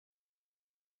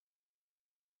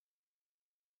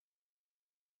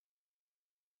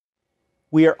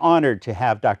We are honored to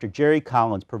have Dr. Jerry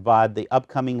Collins provide the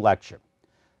upcoming lecture.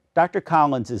 Dr.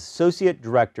 Collins is Associate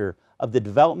Director of the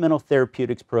Developmental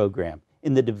Therapeutics Program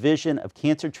in the Division of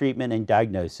Cancer Treatment and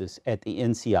Diagnosis at the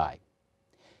NCI.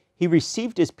 He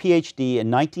received his PhD in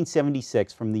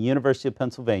 1976 from the University of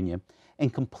Pennsylvania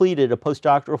and completed a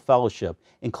postdoctoral fellowship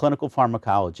in clinical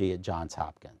pharmacology at Johns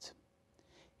Hopkins.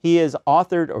 He has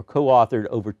authored or co-authored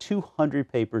over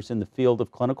 200 papers in the field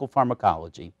of clinical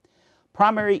pharmacology,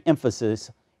 primary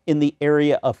emphasis in the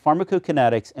area of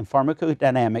pharmacokinetics and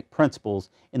pharmacodynamic principles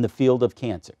in the field of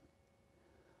cancer.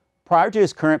 Prior to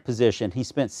his current position, he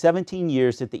spent 17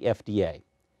 years at the FDA.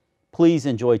 Please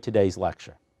enjoy today's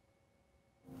lecture.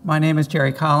 My name is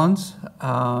Jerry Collins.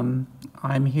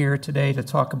 I'm here today to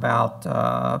talk about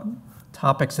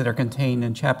topics that are contained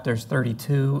in chapters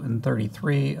 32 and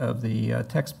 33 of the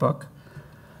textbook.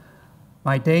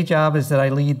 My day job is that I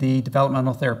lead the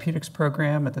Developmental Therapeutics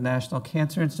Program at the National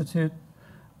Cancer Institute.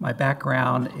 My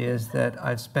background is that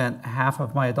I've spent half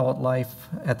of my adult life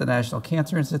at the National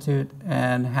Cancer Institute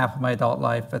and half of my adult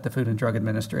life at the Food and Drug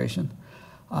Administration,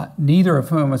 neither of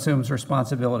whom assumes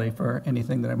responsibility for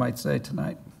anything that I might say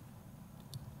tonight.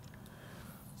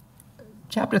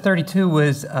 Chapter 32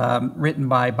 was written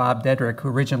by Bob Dedrick, who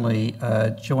originally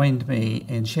joined me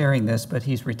in sharing this, but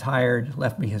he's retired,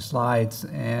 left me his slides,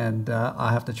 and I'll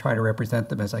have to try to represent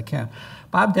them as I can.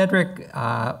 Bob Dedrick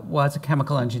was a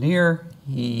chemical engineer.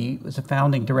 He was a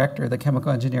founding director of the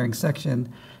chemical engineering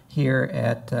section here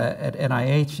at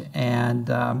NIH,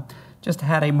 and just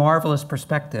had a marvelous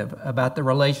perspective about the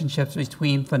relationships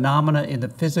between phenomena in the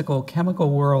physical chemical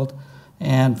world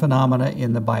and phenomena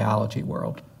in the biology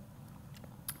world.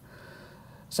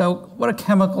 So what do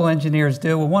chemical engineers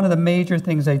do? Well, one of the major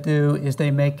things they do is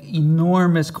they make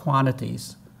enormous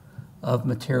quantities of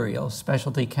materials,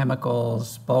 specialty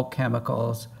chemicals, bulk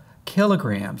chemicals,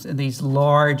 kilograms in these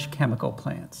large chemical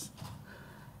plants.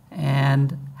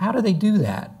 And how do they do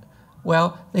that?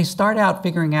 Well, they start out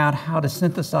figuring out how to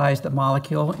synthesize the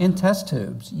molecule in test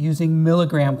tubes using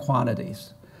milligram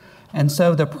quantities. And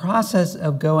so the process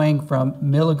of going from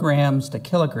milligrams to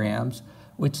kilograms,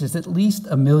 which is at least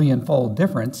a million-fold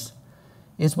difference,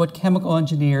 is what chemical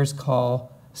engineers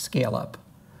call scale-up.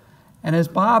 And as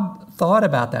Bob thought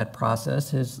about that process,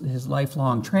 his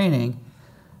lifelong training,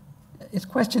 his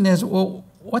question is, well,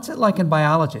 what's it like in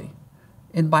biology?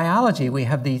 In biology, we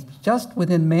have these, just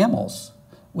within mammals,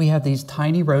 we have these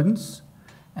tiny rodents,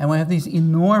 and we have these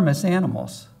enormous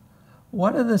animals.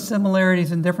 What are the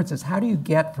similarities and differences? How do you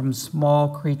get from small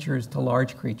creatures to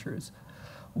large creatures?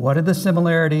 What are the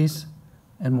similarities?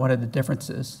 And what are the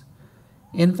differences?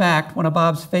 In fact, one of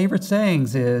Bob's favorite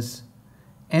sayings is,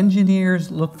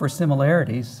 engineers look for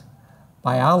similarities,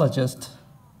 biologists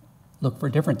look for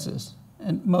differences.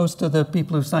 And most of the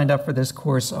people who signed up for this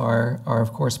course are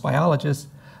of course, biologists,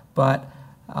 but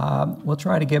we'll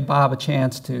try to give Bob a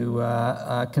chance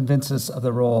to convince us of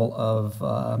the role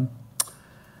of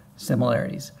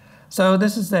similarities. So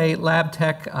this is a lab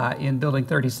tech in Building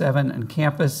 37 on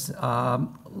campus, a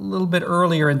little bit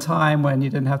earlier in time when you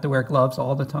didn't have to wear gloves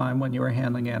all the time when you were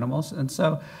handling animals. And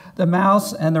so the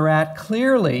mouse and the rat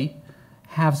clearly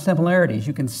have similarities.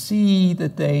 You can see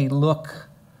that they look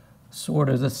sort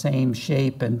of the same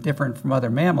shape and different from other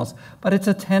mammals, but it's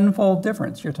a tenfold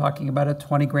difference. You're talking about a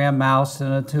 20-gram mouse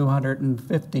and a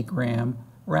 250-gram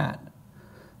rat.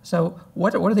 So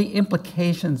what are the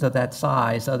implications of that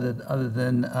size other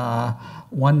than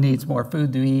one needs more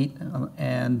food to eat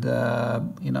and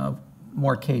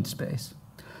more cage space?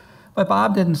 But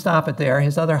Bob didn't stop it there.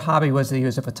 His other hobby was that he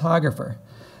was a photographer.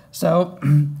 So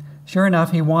sure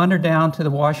enough, he wandered down to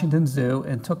the Washington Zoo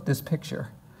and took this picture.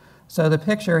 So the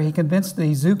picture, he convinced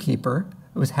the zookeeper,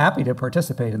 who was happy to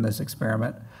participate in this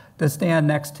experiment, to stand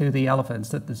next to the elephants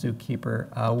that the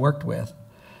zookeeper worked with.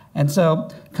 And so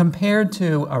compared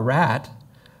to a rat,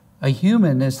 a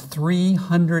human is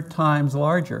 300 times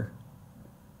larger.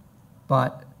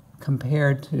 But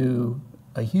compared to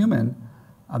a human,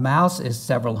 a mouse is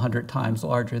several hundred times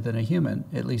larger than a human,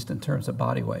 at least in terms of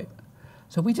body weight.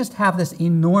 So we just have this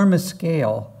enormous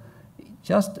scale,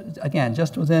 just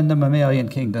within the mammalian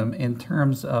kingdom in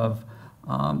terms of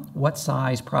what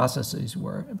size processes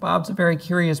were. Bob's a very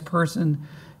curious person.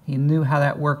 He knew how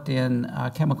that worked in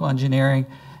chemical engineering,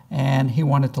 and he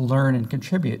wanted to learn and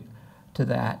contribute to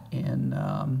that in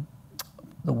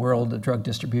the world of drug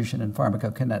distribution and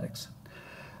pharmacokinetics.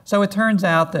 So it turns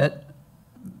out that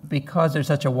because there's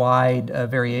such a wide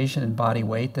variation in body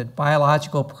weight, that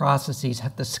biological processes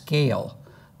have to scale.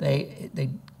 They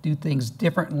do things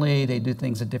differently, they do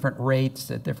things at different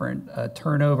rates, at different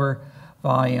turnover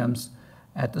volumes,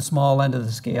 at the small end of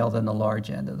the scale than the large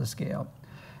end of the scale.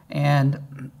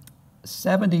 And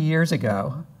 70 years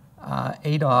ago,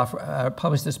 Adolf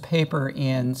published this paper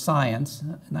in Science,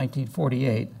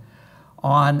 1948,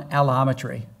 on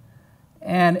allometry.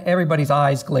 And everybody's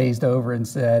eyes glazed over and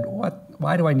said,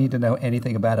 why do I need to know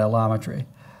anything about allometry?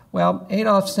 Well,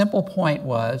 Adolf's simple point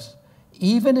was,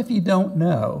 even if you don't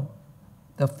know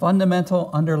the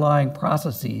fundamental underlying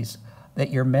processes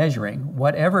that you're measuring,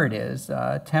 whatever it is,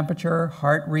 temperature,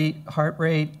 heart rate,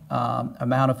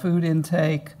 amount of food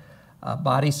intake,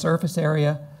 body surface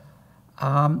area,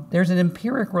 there's an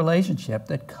empiric relationship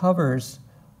that covers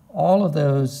all of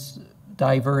those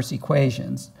diverse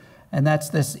equations. And that's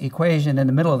this equation in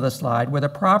the middle of the slide where the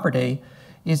property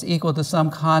is equal to some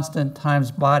constant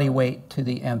times body weight to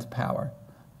the nth power.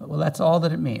 Well, that's all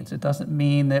that it means. It doesn't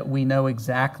mean that we know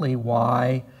exactly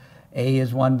why A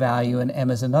is one value and M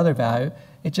is another value.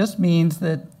 It just means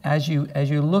that as you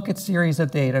look at series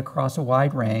of data across a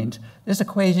wide range, this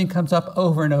equation comes up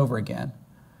over and over again.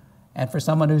 And for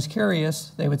someone who's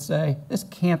curious, they would say, this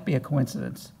can't be a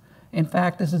coincidence. In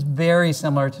fact, this is very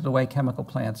similar to the way chemical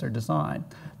plants are designed.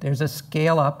 There's a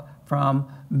scale up from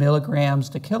milligrams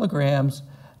to kilograms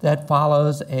that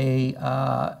follows a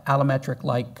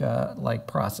allometric-like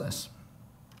process.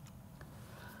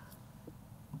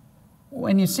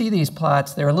 When you see these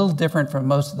plots, they're a little different from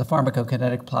most of the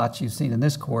pharmacokinetic plots you've seen in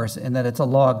this course in that it's a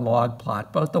log-log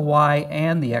plot. Both the y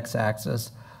and the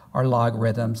x-axis are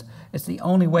logarithms. It's the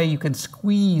only way you can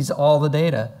squeeze all the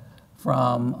data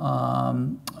from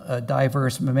a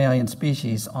diverse mammalian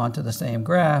species onto the same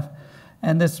graph.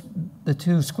 And the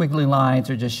two squiggly lines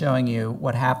are just showing you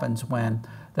what happens when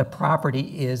the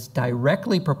property is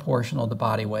directly proportional to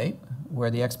body weight, where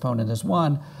the exponent is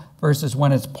 1, versus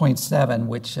when it's 0.7,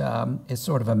 which is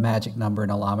sort of a magic number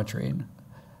in allometry.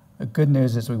 The good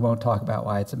news is we won't talk about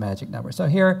why it's a magic number. So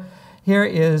here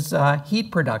is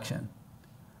heat production.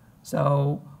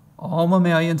 So all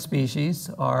mammalian species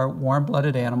are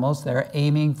warm-blooded animals. They're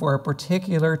aiming for a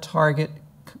particular target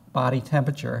body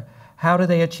temperature. How do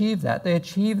they achieve that? They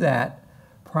achieve that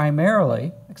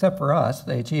primarily, except for us,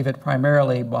 they achieve it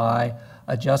primarily by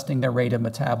adjusting their rate of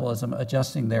metabolism,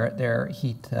 adjusting their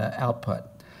heat output.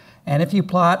 And if you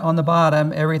plot on the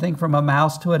bottom everything from a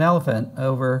mouse to an elephant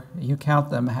over, you count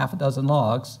them, half a dozen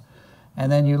logs,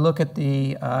 and then you look at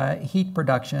the heat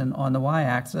production on the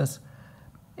y-axis,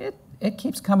 it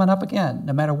keeps coming up again.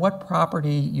 No matter what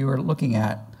property you're looking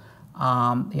at,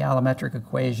 the allometric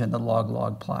equation, the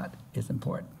log-log plot, is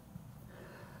important.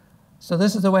 So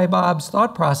this is the way Bob's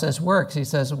thought process works. He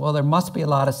says, well, there must be a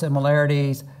lot of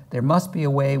similarities. There must be a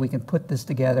way we can put this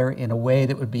together in a way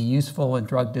that would be useful in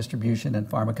drug distribution and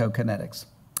pharmacokinetics.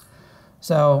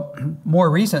 So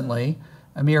more recently,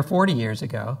 a mere 40 years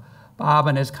ago, Bob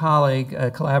and his colleague,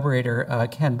 collaborator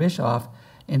Ken Bischoff,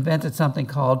 invented something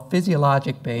called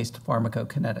physiologic-based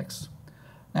pharmacokinetics.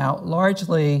 Now,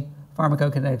 largely,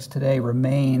 pharmacokinetics today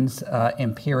remains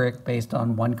empiric based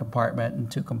on one compartment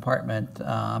and two compartment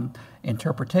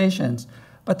interpretations,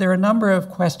 but there are a number of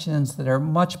questions that are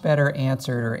much better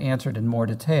answered or answered in more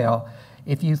detail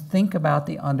if you think about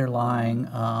the underlying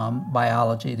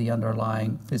biology, the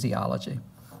underlying physiology.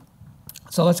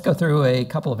 So let's go through a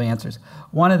couple of answers.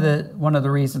 One of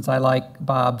the reasons I like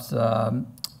Bob's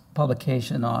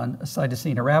publication on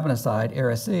cytosine arabinocyte,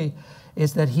 ARA-C,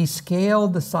 is that he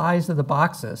scaled the size of the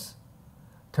boxes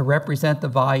to represent the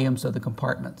volumes of the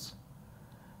compartments.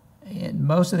 In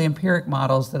most of the empiric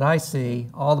models that I see,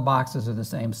 all the boxes are the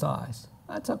same size.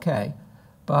 That's okay,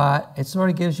 but it sort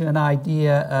of gives you an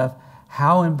idea of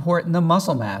how important the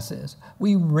muscle mass is.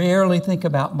 We rarely think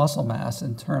about muscle mass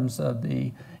in terms of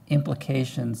the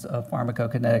implications of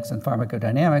pharmacokinetics and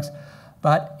pharmacodynamics,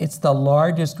 but it's the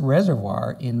largest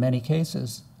reservoir in many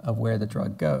cases of where the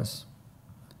drug goes.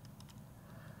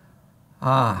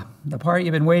 The part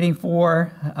you've been waiting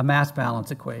for, a mass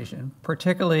balance equation,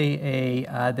 particularly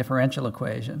a differential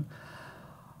equation.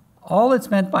 All that's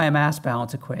meant by a mass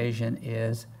balance equation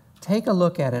is take a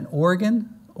look at an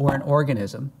organ or an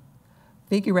organism,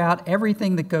 figure out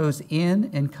everything that goes in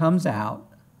and comes out,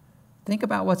 think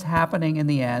about what's happening in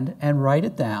the end, and write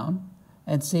it down,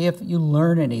 and see if you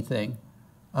learn anything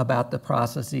about the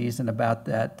processes and about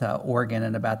that organ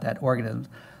and about that organism.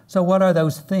 So what are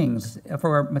those things?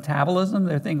 For metabolism,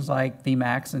 there are things like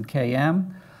Vmax and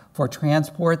Km. For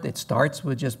transport, it starts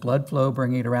with just blood flow,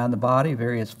 bringing it around the body,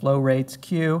 various flow rates,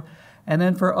 Q. And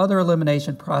then for other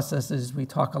elimination processes, we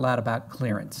talk a lot about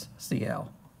clearance, Cl.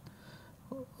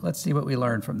 Let's see what we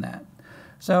learn from that.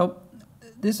 So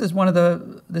this is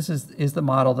the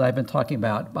model that I've been talking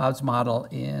about, Bob's model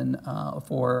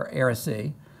for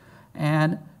ARA-C.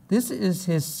 And this is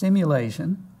his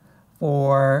simulation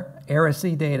for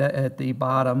ARA-C data at the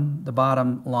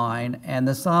bottom line, and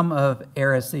the sum of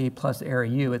ARA-C plus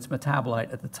ARA-U, its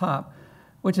metabolite, at the top,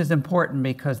 which is important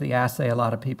because the assay a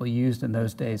lot of people used in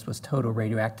those days was total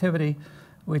radioactivity,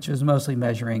 which was mostly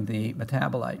measuring the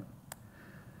metabolite.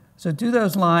 So do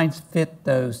those lines fit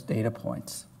those data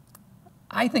points?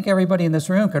 I think everybody in this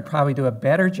room could probably do a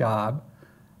better job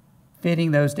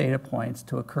fitting those data points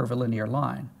to a curvilinear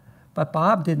line. But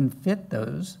Bob didn't fit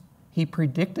those. He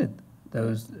predicted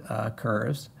those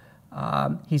curves.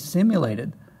 He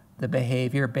simulated the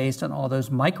behavior based on all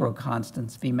those micro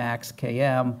constants, Vmax,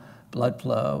 Km, blood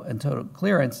flow, and total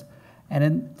clearance.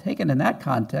 And taken in that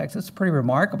context, it's pretty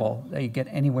remarkable that you get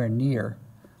anywhere near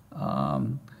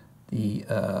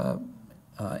the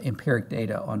empiric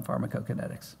data on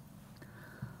pharmacokinetics.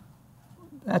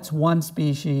 That's one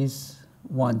species,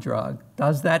 one drug.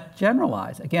 Does that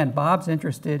generalize? Again, Bob's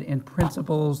interested in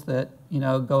principles that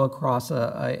go across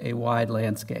a wide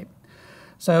landscape.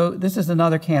 So this is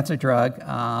another cancer drug,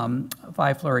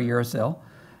 5-fluorouracil.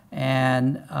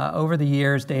 And over the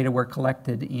years, data were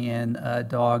collected in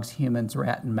dogs, humans,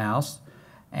 rat, and mouse.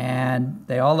 And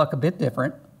they all look a bit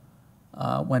different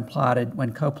when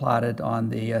co-plotted on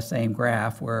the same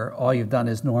graph, where all you've done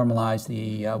is normalize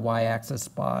the y-axis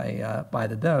by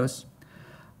the dose.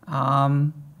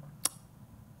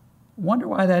 Wonder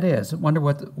why that is. Wonder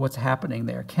what's happening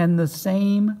there. Can the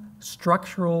same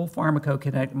structural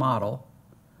pharmacokinetic model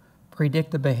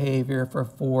predict the behavior for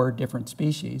 4 different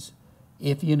species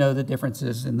if you know the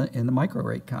differences in the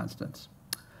micro-rate constants?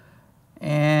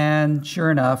 And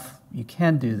sure enough, you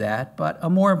can do that. But a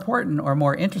more important or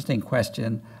more interesting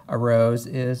question arose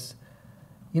is,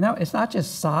 it's not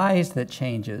just size that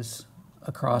changes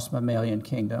across mammalian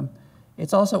kingdom.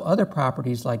 It's also other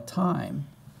properties like time.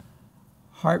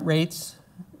 Heart rates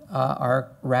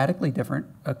are radically different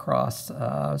across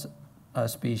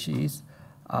species.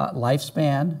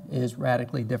 Lifespan is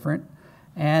radically different.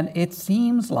 And it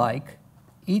seems like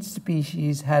each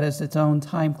species has its own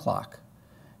time clock.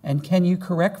 And can you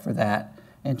correct for that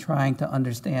in trying to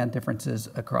understand differences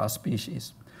across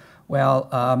species? Well,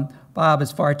 Bob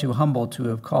is far too humble to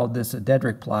have called this a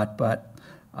Dedrick plot, but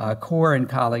Core and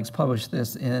colleagues published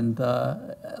this in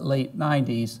the late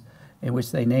 90s, in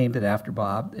which they named it after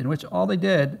Bob, in which all they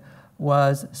did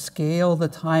was scale the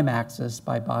time axis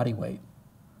by body weight.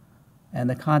 And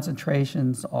the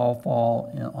concentrations all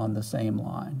fall on the same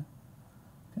line.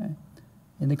 Okay?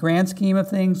 In the grand scheme of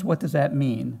things, what does that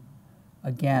mean?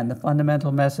 Again, the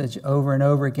fundamental message over and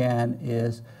over again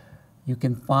is you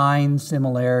can find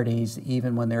similarities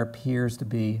even when there appears to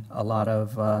be a lot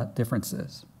of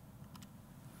differences.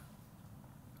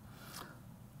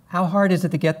 How hard is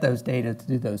it to get those data to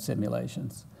do those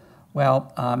simulations?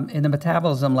 Well, in the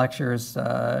metabolism lectures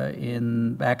back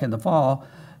in the fall,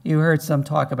 you heard some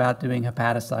talk about doing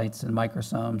hepatocytes and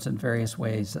microsomes and various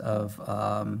ways of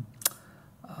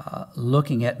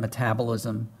looking at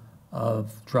metabolism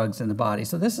of drugs in the body.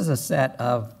 So this is a set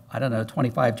of,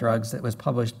 25 drugs that was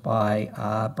published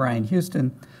by Brian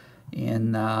Houston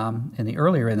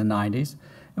earlier in the 90s,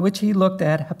 in which he looked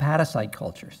at hepatocyte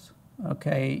cultures.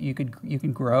 Okay, you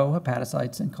can grow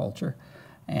hepatocytes in culture,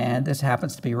 and this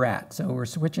happens to be rat. So we're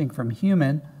switching from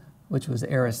human, which was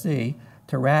ARA-C,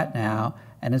 to rat now,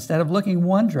 and instead of looking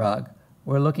one drug,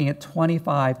 we're looking at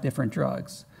 25 different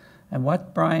drugs. And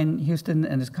what Brian Houston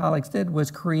and his colleagues did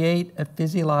was create a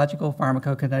physiological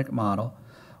pharmacokinetic model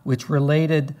which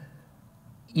related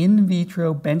in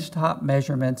vitro benchtop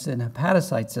measurements in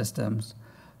hepatocyte systems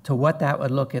to what that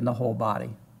would look in the whole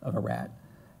body of a rat.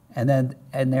 And then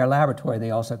in their laboratory,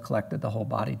 they also collected the whole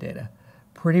body data.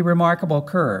 Pretty remarkable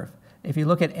curve. If you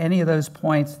look at any of those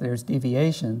points, there's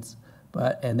deviations,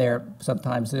 and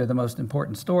sometimes they're the most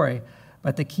important story.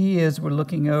 But the key is we're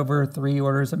looking over 3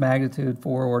 orders of magnitude,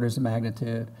 4 orders of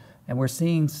magnitude, and we're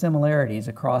seeing similarities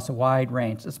across a wide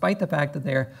range, despite the fact that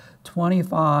there are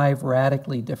 25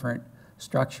 radically different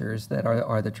structures that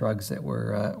are the drugs that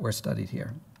were studied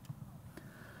here.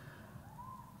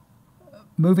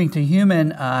 Moving to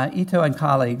human, Ito and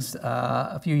colleagues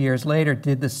a few years later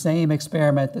did the same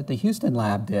experiment that the Houston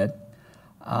lab did,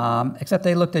 except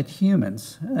they looked at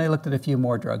humans. They looked at a few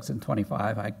more drugs than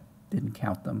 25. I didn't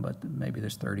count them, but maybe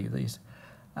there's 30 of these.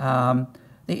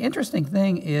 The interesting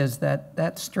thing is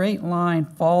that straight line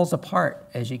falls apart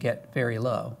as you get very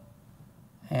low.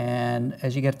 And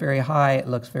as you get very high, it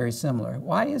looks very similar.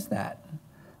 Why is that?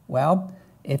 Well,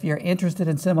 if you're interested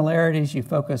in similarities, you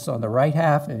focus on the right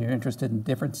half. If you're interested in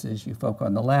differences, you focus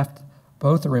on the left.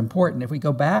 Both are important. If we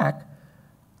go back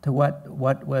to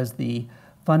what was the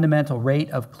fundamental rate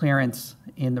of clearance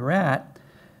in the rat,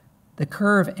 The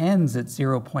curve ends at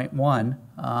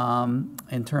 0.1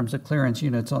 in terms of clearance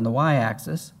units on the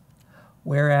y-axis,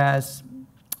 whereas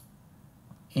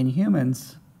in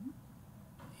humans,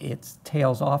 it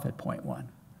tails off at 0.1.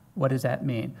 What does that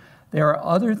mean? There are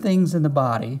other things in the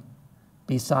body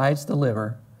besides the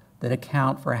liver that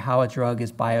account for how a drug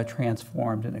is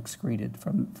biotransformed and excreted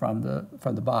from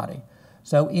the body.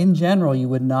 So in general, you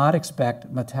would not expect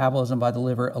metabolism by the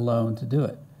liver alone to do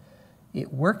it.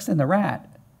 It works in the rat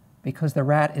because the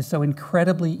rat is so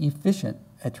incredibly efficient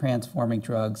at transforming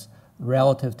drugs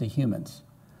relative to humans.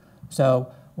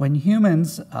 So when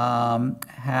humans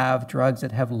have drugs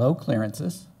that have low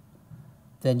clearances,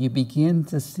 then you begin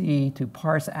to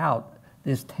parse out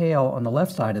this tail on the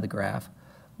left side of the graph,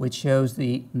 which shows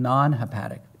the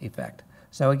non-hepatic effect.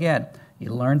 So again,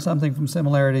 you learn something from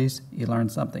similarities, you learn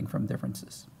something from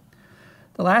differences.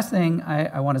 The last thing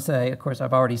I want to say, of course,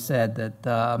 I've already said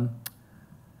that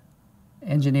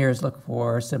engineers look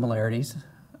for similarities,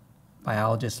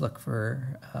 biologists look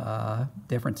for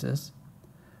differences,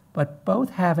 but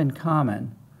both have in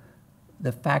common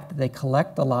the fact that they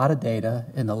collect a lot of data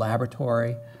in the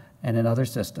laboratory and in other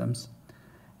systems,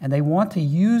 and they want to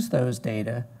use those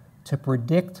data to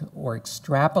predict or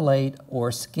extrapolate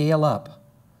or scale up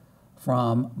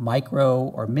from micro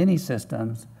or mini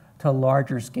systems to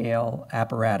larger scale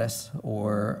apparatus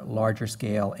or larger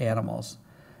scale animals.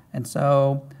 And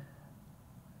so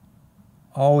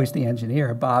always the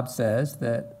engineer, Bob, says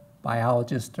that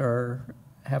biologists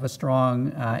have a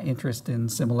strong interest in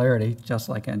similarity, just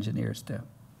like engineers do.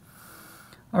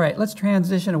 All right, let's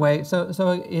transition away.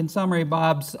 So in summary,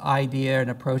 Bob's idea and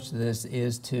approach to this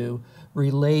is to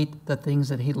relate the things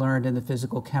that he learned in the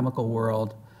physical chemical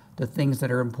world to things that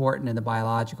are important in the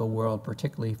biological world,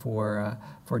 particularly for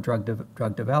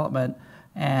drug development.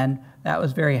 And that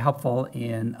was very helpful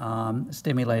in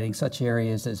stimulating such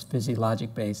areas as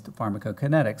physiologic-based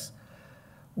pharmacokinetics,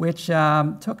 which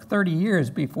took 30 years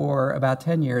before, about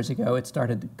 10 years ago, it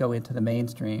started to go into the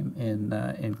mainstream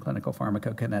in clinical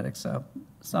pharmacokinetics. So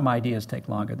some ideas take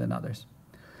longer than others.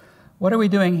 What are we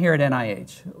doing here at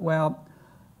NIH? Well,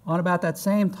 on about that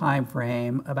same time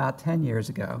frame, about 10 years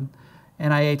ago,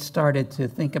 NIH started to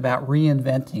think about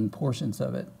reinventing portions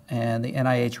of it. And the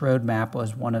NIH roadmap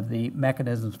was one of the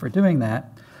mechanisms for doing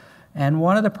that. And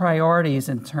one of the priorities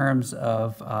in terms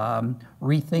of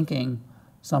rethinking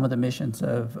some of the missions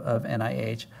of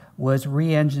NIH was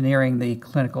re-engineering the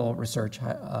clinical research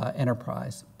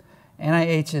enterprise.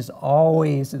 NIH is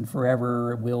always and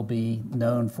forever will be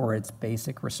known for its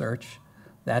basic research.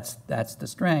 That's the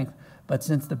strength. But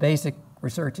since the basic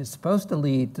research is supposed to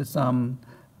lead to some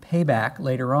payback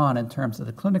later on in terms of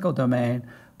the clinical domain,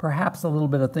 perhaps a little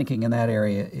bit of thinking in that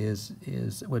area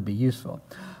would be useful.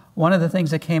 One of the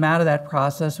things that came out of that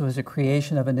process was the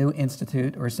creation of a new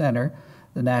institute or center,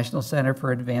 the National Center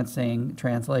for Advancing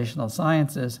Translational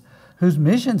Sciences, whose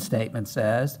mission statement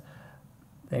says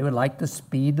they would like to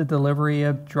speed the delivery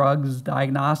of drugs,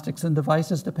 diagnostics, and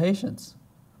devices to patients.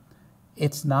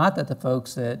 It's not that the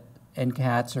folks at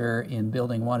NCATS or in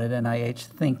Building 1 at NIH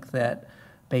think that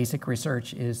basic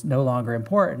research is no longer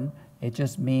important. It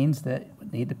just means that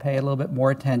we need to pay a little bit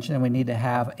more attention and we need to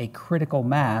have a critical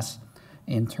mass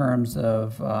in terms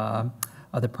of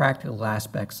the practical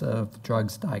aspects of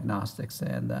drugs, diagnostics,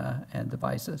 and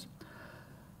devices.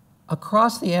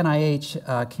 Across the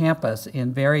NIH campus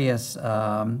in various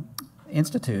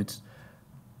institutes,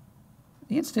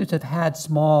 the institutes have had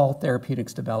small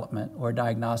therapeutics development or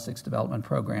diagnostics development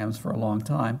programs for a long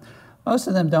time. Most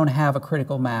of them don't have a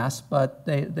critical mass, but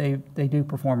they do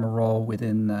perform a role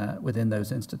within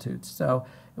those institutes. So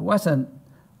it wasn't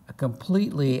a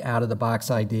completely out-of-the-box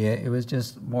idea. It was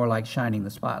just more like shining the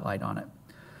spotlight on it.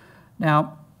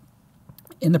 Now,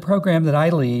 in the program that I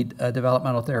lead,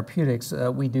 Developmental Therapeutics,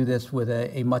 we do this with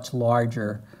a much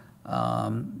larger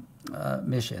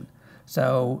mission.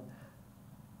 So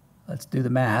let's do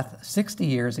the math. 60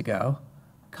 years ago,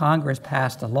 Congress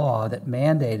passed a law that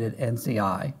mandated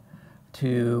NCI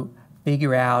to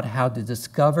figure out how to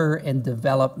discover and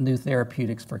develop new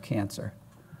therapeutics for cancer.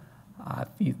 If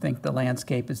you think the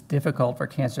landscape is difficult for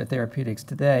cancer therapeutics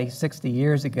today, 60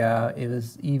 years ago, it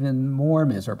was even more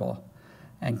miserable.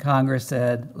 And Congress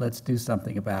said, let's do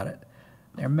something about it.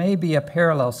 There may be a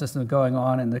parallel system going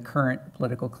on in the current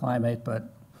political climate,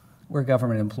 but we're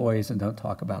government employees and don't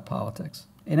talk about politics.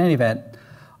 In any event,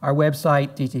 our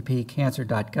website,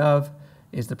 dtpcancer.gov,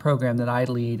 is the program that I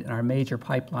lead, and our major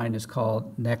pipeline is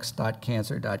called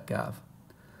next.cancer.gov.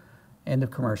 End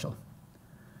of commercial.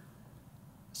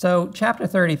 So chapter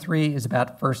 33 is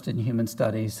about first-in-human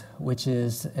studies, which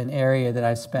is an area that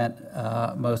I've spent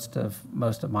most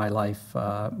of my life,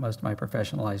 most of my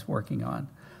professional life working on.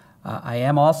 I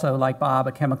am also, like Bob,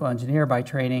 a chemical engineer by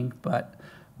training, but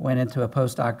went into a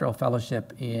postdoctoral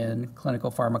fellowship in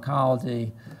clinical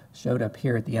pharmacology, showed up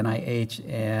here at the NIH,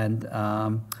 and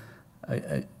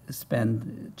I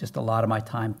spend just a lot of my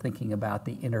time thinking about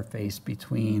the interface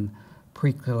between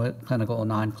preclinical and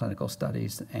non-clinical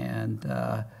studies and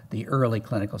the early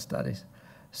clinical studies.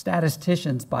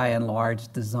 Statisticians, by and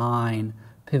large, design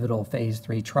pivotal phase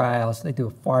 3 trials. They do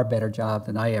a far better job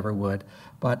than I ever would,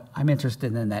 but I'm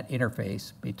interested in that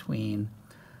interface between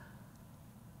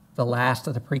the last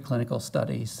of the preclinical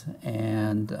studies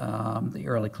and the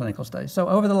early clinical studies. So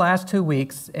over the last 2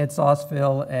 weeks, Ed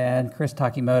Sausville and Chris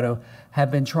Takimoto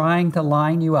have been trying to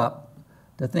line you up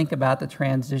to think about the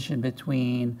transition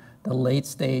between the late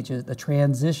stages, the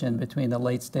transition between the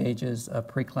late stages of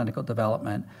preclinical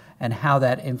development and how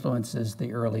that influences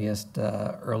the earliest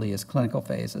clinical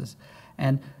phases.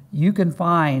 And you can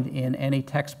find in any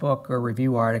textbook or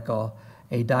review article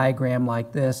a diagram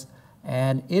like this,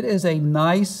 and it is a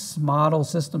nice model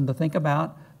system to think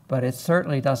about, but it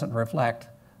certainly doesn't reflect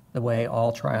the way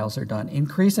all trials are done.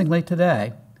 Increasingly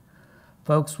today,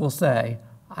 folks will say,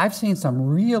 I've seen some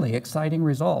really exciting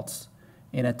results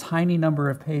in a tiny number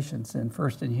of patients in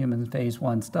first-in-human phase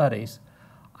 1 studies.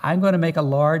 I'm going to make a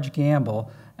large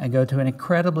gamble and go to an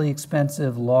incredibly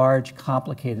expensive, large,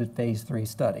 complicated phase 3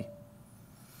 study.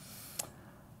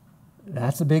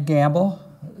 That's a big gamble.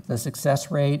 The success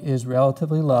rate is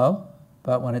relatively low,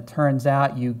 but when it turns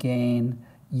out you gain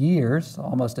years,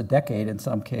 almost a decade in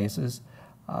some cases,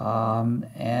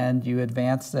 and you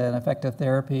advance an effective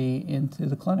therapy into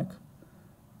the clinic.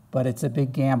 But it's a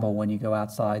big gamble when you go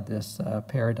outside this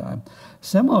paradigm.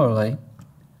 Similarly,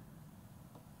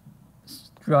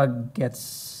 drug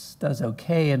does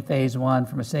okay in phase 1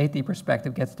 from a safety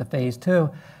perspective, gets to phase 2,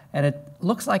 and it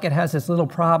looks like it has this little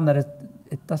problem that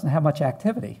it doesn't have much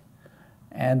activity.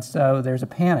 And so there's a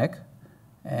panic,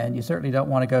 and you certainly don't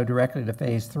want to go directly to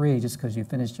phase 3 just because you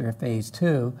finished your phase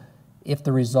 2 if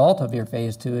the result of your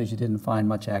phase 2 is you didn't find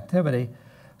much activity.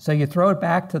 So you throw it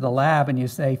back to the lab and you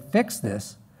say, fix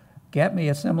this. Get me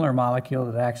a similar molecule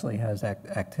that actually has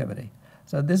activity.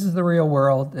 So this is the real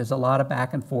world. There's a lot of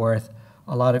back and forth,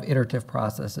 a lot of iterative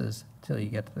processes till you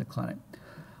get to the clinic.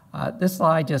 This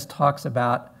slide just talks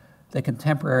about the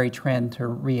contemporary trend to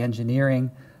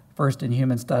re-engineering. First in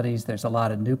human studies, there's a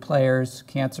lot of new players.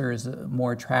 Cancer is a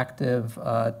more attractive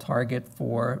target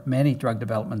for many drug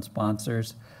development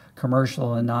sponsors,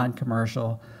 commercial and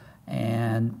non-commercial,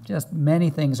 and just many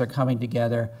things are coming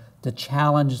together to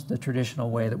challenge the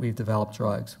traditional way that we've developed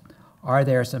drugs. Are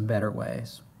there some better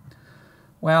ways?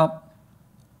 Well,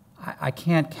 I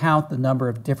can't count the number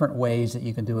of different ways that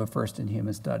you can do a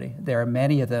first-in-human study. There are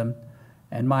many of them,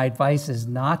 and my advice is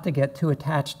not to get too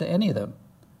attached to any of them.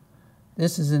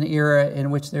 This is an era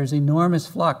in which there's enormous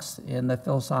flux in the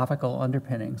philosophical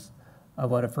underpinnings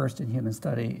of what a first-in-human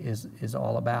study is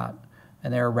all about,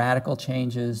 and there are radical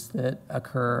changes that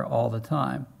occur all the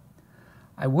time.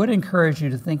 I would encourage you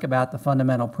to think about the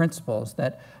fundamental principles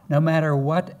that no matter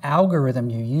what algorithm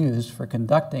you use for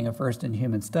conducting a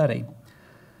first-in-human study,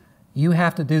 you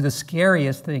have to do the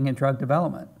scariest thing in drug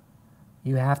development.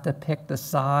 You have to pick the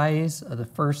size of the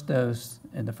first dose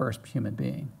in the first human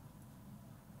being.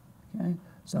 Okay?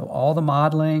 So all the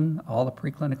modeling, all the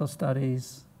preclinical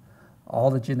studies,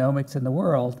 all the genomics in the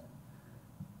world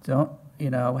don't,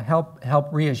 help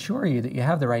reassure you that you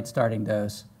have the right starting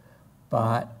dose,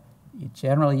 but you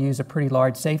generally use a pretty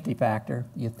large safety factor.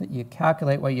 You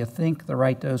calculate what you think the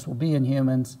right dose will be in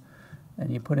humans,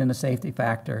 and you put in a safety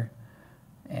factor,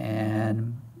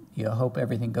 and you hope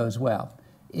everything goes well.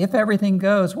 If everything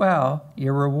goes well,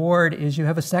 your reward is you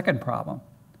have a second problem.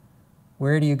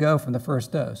 Where do you go from the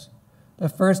first dose? The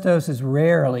first dose is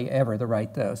rarely ever the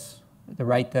right dose. The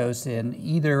right dose in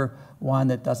either one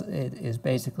that is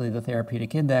basically the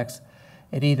therapeutic index.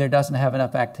 It either doesn't have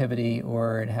enough activity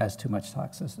or it has too much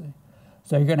toxicity.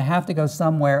 So you're going to have to go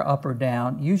somewhere up or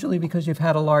down. Usually because you've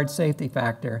had a large safety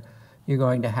factor, you're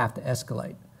going to have to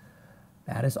escalate.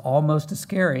 That is almost as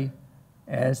scary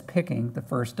as picking the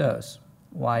first dose.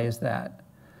 Why is that?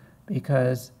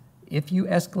 Because if you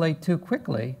escalate too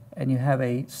quickly and you have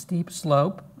a steep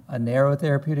slope, a narrow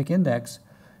therapeutic index,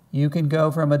 you can go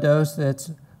from a dose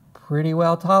that's pretty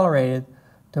well tolerated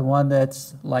to one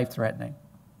that's life-threatening.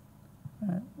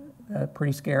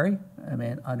 Pretty scary. I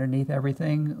mean, underneath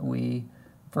everything, we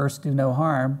first do no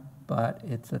harm, but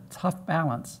it's a tough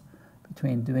balance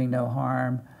between doing no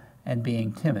harm and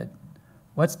being timid.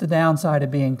 What's the downside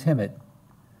of being timid?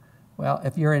 Well,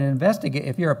 if you're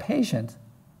if you're a patient,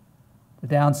 the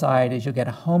downside is you'll get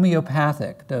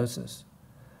homeopathic doses.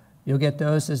 You'll get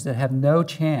doses that have no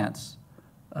chance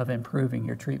of improving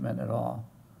your treatment at all.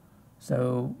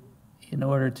 So in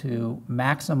order to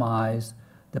maximize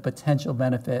the potential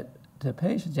benefit to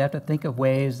patients, you have to think of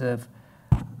ways of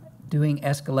doing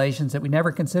escalations that we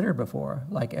never considered before,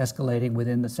 like escalating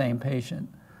within the same patient,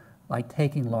 like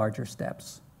taking larger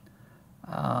steps.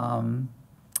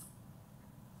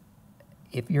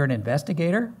 If you're an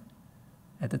investigator,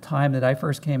 at the time that I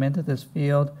first came into this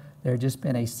field, there had just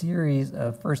been a series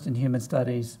of first-in-human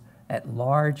studies at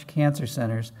large cancer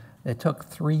centers that took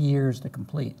 3 years to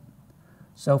complete.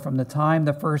 So from the time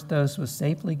the first dose was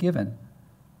safely given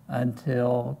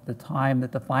until the time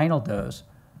that the final dose,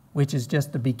 which is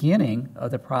just the beginning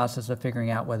of the process of figuring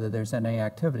out whether there's any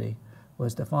activity,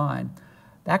 was defined.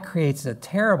 That creates a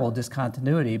terrible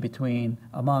discontinuity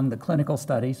among the clinical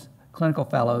studies, clinical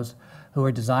fellows who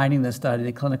are designing the study,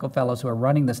 the clinical fellows who are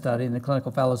running the study, and the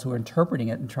clinical fellows who are interpreting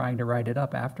it and trying to write it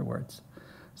up afterwards.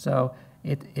 So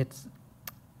it's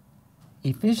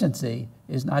efficiency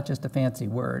is not just a fancy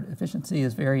word. Efficiency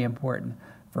is very important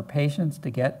for patients to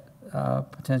get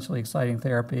potentially exciting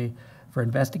therapy, for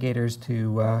investigators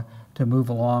to move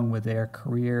along with their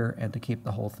career and to keep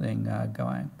the whole thing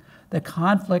going. The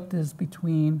conflict is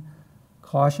between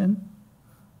caution,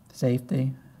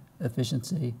 safety,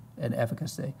 efficiency, and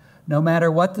efficacy. No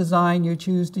matter what design you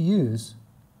choose to use,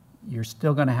 you're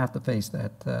still going to have to face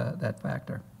that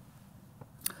factor.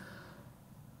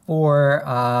 For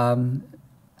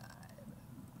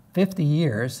 50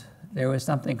 years, there was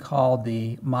something called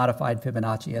the modified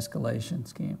Fibonacci escalation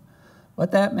scheme.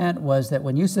 What that meant was that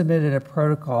when you submitted a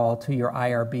protocol to your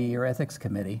IRB, your ethics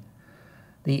committee,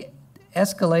 the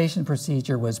escalation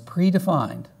procedure was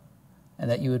predefined, and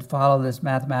that you would follow this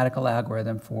mathematical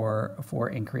algorithm for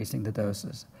increasing the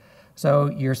doses. So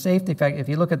your safety factor, if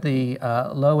you look at the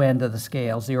low end of the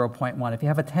scale, 0.1, if you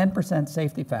have a 10%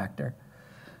 safety factor,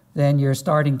 then your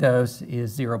starting dose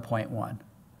is 0.1.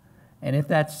 And if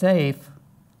that's safe,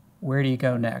 where do you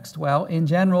go next? Well, in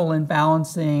general, in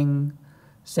balancing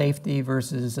safety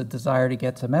versus a desire to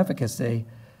get some efficacy,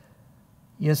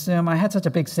 you assume I had such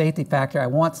a big safety factor, I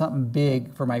want something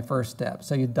big for my first step,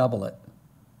 so you double it,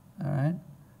 all right?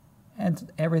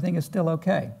 And everything is still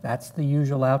okay. That's the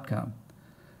usual outcome.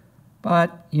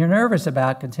 But you're nervous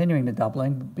about continuing the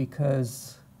doubling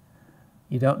because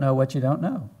you don't know what you don't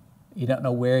know. You don't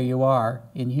know where you are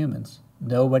in humans.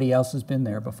 Nobody else has been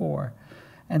there before.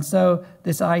 And so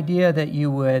this idea that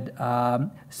you would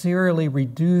serially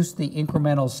reduce the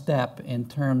incremental step in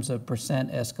terms of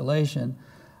percent escalation,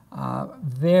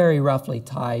 very roughly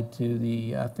tied to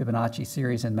the Fibonacci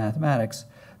series in mathematics,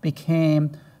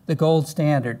 became the gold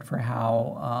standard for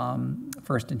how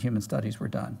first-in-human studies were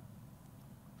done.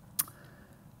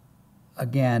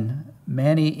 Again,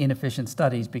 many inefficient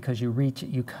studies because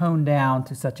you cone down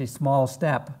to such a small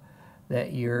step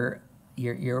that you're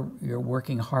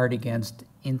working hard against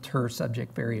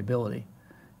inter-subject variability.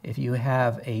 If you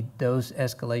have a dose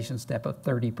escalation step of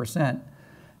 30%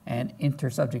 and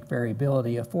inter-subject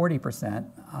variability of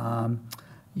 40%,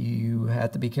 you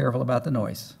have to be careful about the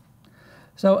noise.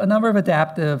 So a number of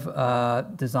adaptive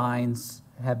designs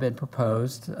have been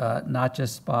proposed, not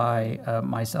just by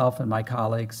myself and my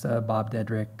colleagues, Bob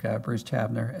Dedrick, Bruce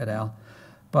Chavner et al.,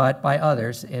 but by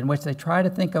others, in which they try to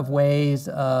think of ways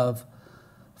of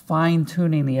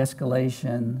fine-tuning the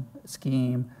escalation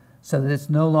scheme so that it's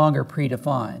no longer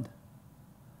predefined.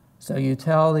 So you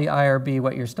tell the IRB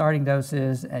what your starting dose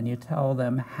is, and you tell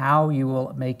them how you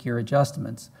will make your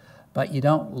adjustments, but you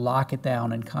don't lock it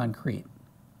down in concrete.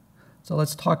 So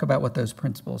let's talk about what those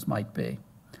principles might be.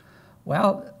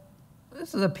 Well,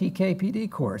 this is a PK/PD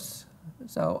course.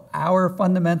 So our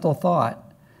fundamental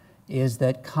thought is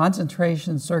that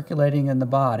concentration circulating in the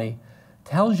body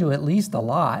tells you at least a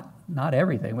lot, not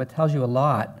everything, but tells you a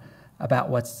lot about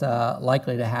what's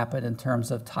likely to happen in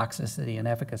terms of toxicity and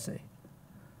efficacy.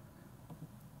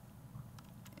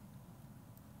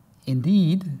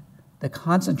 Indeed, the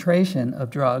concentration of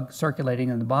drug circulating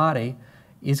in the body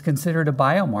is considered a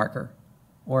biomarker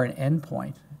or an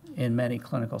endpoint in many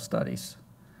clinical studies.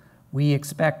 We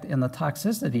expect in the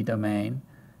toxicity domain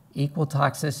equal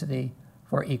toxicity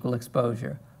for equal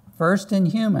exposure. First in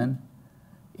human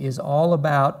is all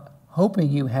about hoping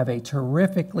you have a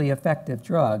terrifically effective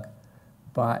drug,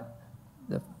 but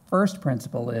the first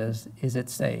principle is it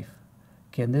safe?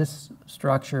 Can this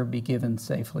structure be given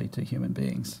safely to human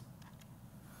beings?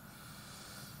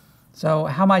 So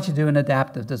how might you do an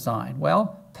adaptive design?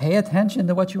 Well, pay attention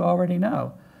to what you already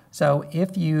know. So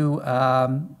if you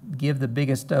give the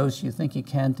biggest dose you think you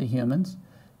can to humans,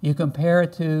 you compare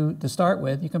it to start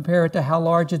with, you compare it to how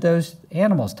large a dose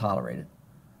animals tolerated.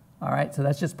 All right, so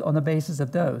that's just on the basis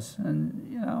of dose. And,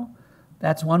 you know,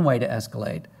 that's one way to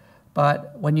escalate.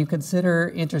 But when you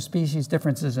consider interspecies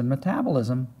differences in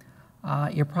metabolism,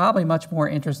 you're probably much more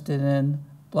interested in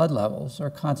blood levels or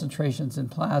concentrations in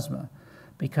plasma,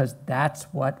 because that's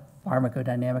what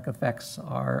pharmacodynamic effects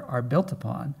are built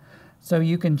upon. So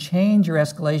you can change your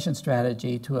escalation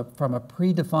strategy from a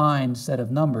predefined set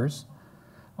of numbers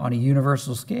on a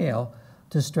universal scale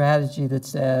to a strategy that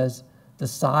says the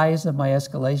size of my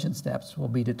escalation steps will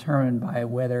be determined by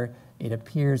whether it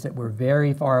appears that we're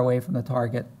very far away from the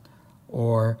target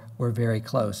or we're very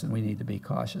close and we need to be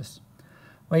cautious.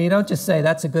 Well, you don't just say,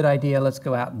 that's a good idea, let's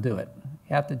go out and do it.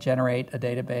 You have to generate a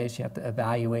database, you have to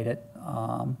evaluate it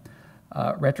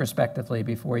retrospectively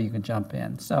before you can jump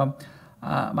in. So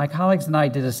my colleagues and I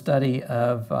did a study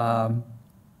of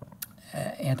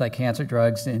anti-cancer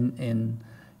drugs in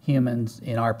humans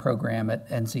in our program at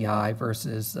NCI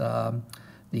versus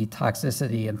the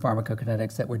toxicity and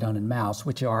pharmacokinetics that were done in mouse,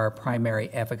 which are our primary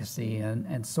efficacy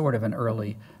and sort of an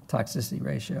early toxicity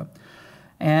ratio.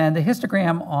 And the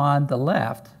histogram on the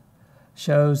left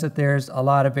shows that there's a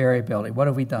lot of variability. What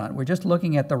have we done? We're just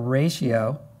looking at the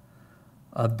ratio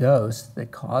of dose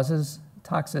that causes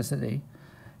toxicity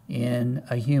in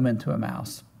a human to a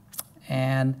mouse.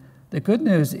 And the good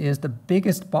news is the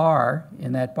biggest bar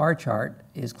in that bar chart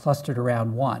is clustered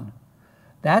around 1.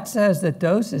 That says that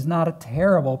dose is not a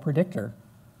terrible predictor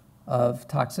of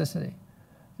toxicity.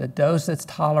 The dose that's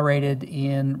tolerated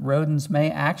in rodents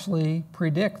may actually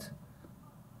predict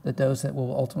the dose that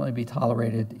will ultimately be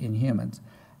tolerated in humans.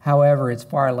 However, it's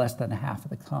far less than half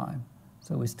of the time,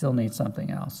 so we still need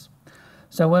something else.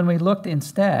 So when we looked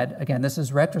instead, again, this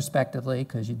is retrospectively,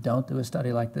 because you don't do a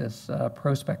study like this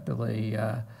prospectively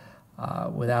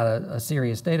without a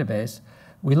serious database,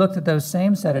 we looked at those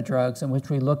same set of drugs in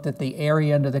which we looked at the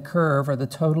area under the curve, or the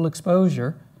total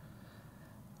exposure,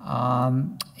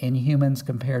 in humans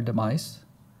compared to mice.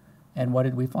 And what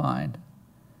did we find?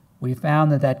 We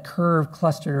found that that curve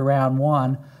clustered around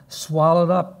 1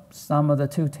 swallowed up some of the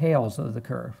 2 tails of the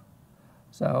curve.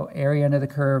 So area under the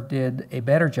curve did a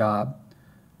better job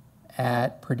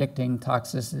at predicting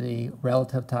toxicity,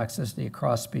 relative toxicity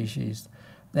across species,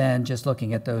 than just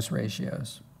looking at dose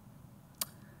ratios.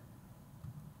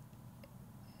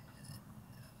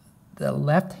 The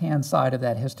left-hand side of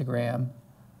that histogram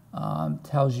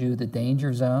tells you the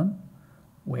danger zone,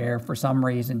 where for some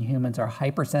reason humans are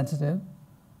hypersensitive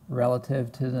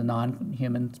relative to the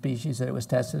non-human species that it was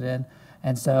tested in.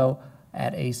 And so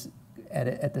at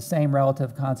the same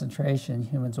relative concentration,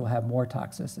 humans will have more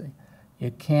toxicity.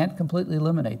 You can't completely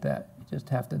eliminate that. You just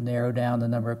have to narrow down the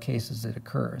number of cases that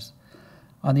occurs.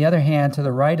 On the other hand, to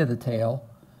the right of the tail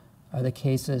are the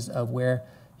cases of where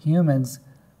humans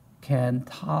can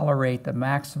tolerate the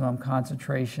maximum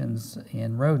concentrations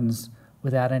in rodents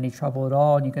without any trouble at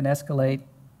all, and you can escalate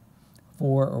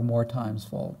 4 or more times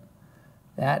fold.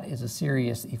 That is a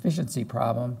serious efficiency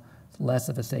problem. It's less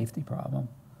of a safety problem,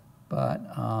 but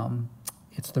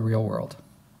it's the real world.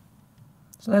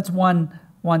 So that's one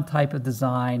type of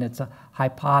design. It's a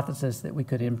hypothesis that we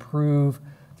could improve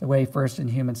the way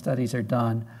first-in-human studies are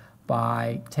done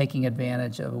by taking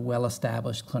advantage of a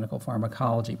well-established clinical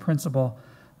pharmacology principle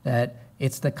that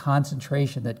it's the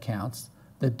concentration that counts.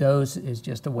 The dose is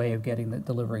just a way of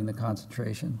delivering the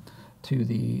concentration to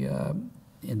the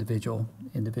individual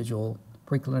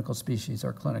preclinical species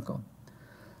or clinical.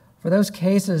 For those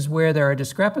cases where there are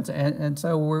discrepancies, and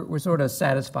so we're sort of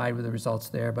satisfied with the results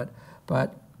there,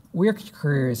 but we're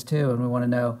curious too, and we want to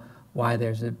know why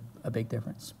there's a big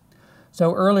difference.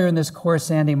 So earlier in this course,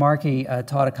 Sandy Markey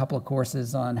taught a couple of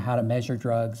courses on how to measure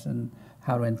drugs and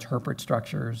how to interpret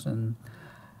structures. And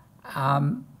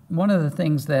one of the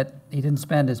things that he didn't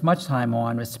spend as much time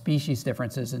on was species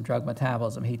differences in drug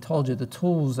metabolism. He told you the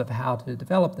tools of how to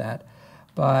develop that.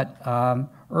 But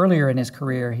earlier in his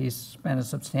career, he spent a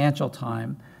substantial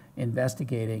time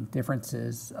investigating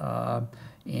differences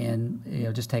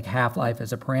in, just take half-life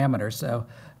as a parameter. So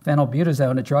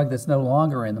phenylbutazone, a drug that's no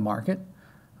longer in the market,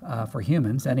 for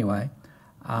humans anyway,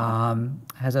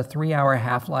 has a 3-hour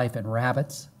half-life in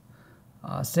rabbits,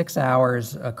 6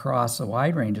 hours across a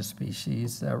wide range of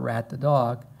species, rat to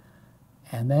dog,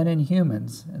 and then in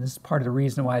humans, and this is part of the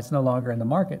reason why it's no longer in the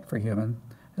market for humans,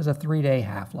 has a 3-day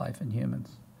half-life in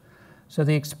humans. So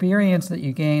the experience that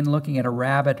you gain looking at a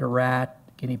rabbit, a rat,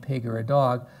 guinea pig, or a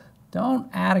dog don't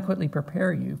adequately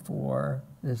prepare you for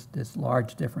this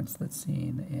large difference that's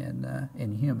seen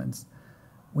in humans.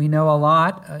 We know a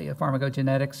lot.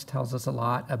 Pharmacogenetics tells us a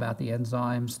lot about the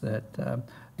enzymes that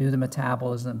do the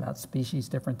metabolism, about species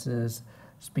differences,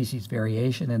 species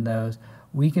variation in those.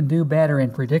 We can do better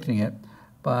in predicting it,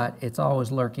 but it's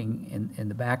always lurking in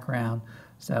the background.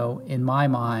 So in my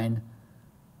mind,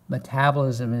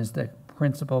 metabolism is the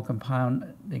principal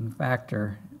confounding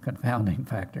factor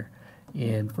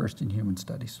in first-in-human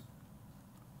studies.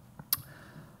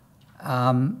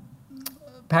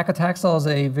 Paclitaxel is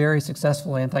a very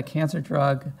successful anti-cancer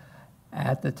drug.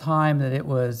 At the time that it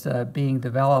was being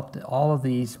developed, all of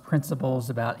these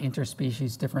principles about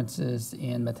interspecies differences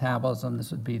in metabolism, this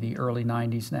would be the early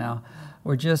 90s now,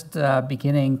 were just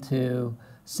beginning to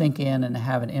sink in and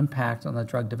have an impact on the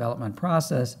drug development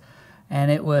process. And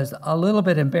it was a little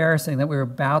bit embarrassing that we were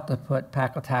about to put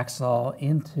paclitaxel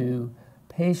into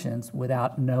patients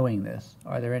without knowing this.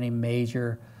 Are there any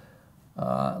major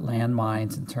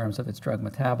landmines in terms of its drug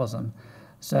metabolism?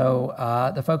 So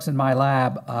the folks in my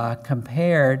lab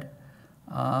compared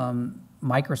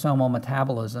microsomal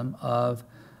metabolism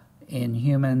in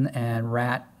human and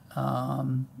rat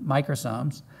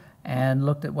microsomes and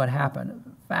looked at what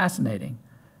happened. Fascinating.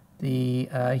 The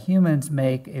humans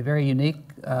make a very unique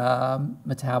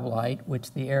metabolite,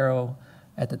 which the arrow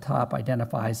at the top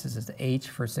identifies as H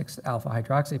for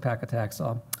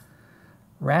 6-alpha-hydroxypaclitaxel.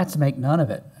 Rats make none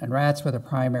of it, and rats were the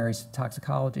primary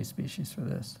toxicology species for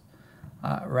this.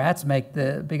 Rats make,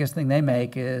 the biggest thing they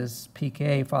make is peak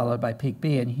A followed by peak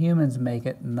B, and humans make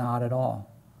it not at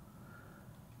all.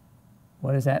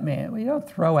 What does that mean? Well, you don't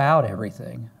throw out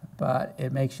everything, but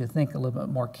it makes you think a little bit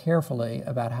more carefully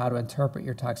about how to interpret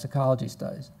your toxicology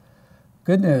studies.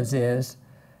 Good news is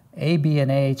A, B,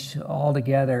 and H all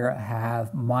together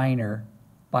have minor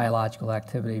biological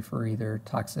activity for either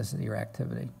toxicity or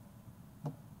activity.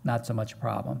 Not so much a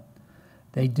problem.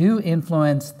 They do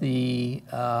influence the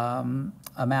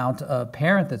amount of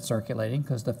parent that's circulating,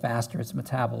 because the faster it's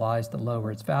metabolized, the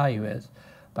lower its value is.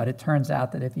 But it turns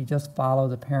out that if you just follow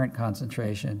the parent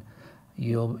concentration,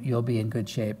 you'll be in good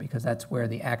shape, because that's where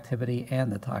the activity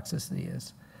and the toxicity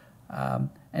is. An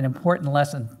important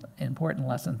lesson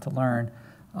to learn,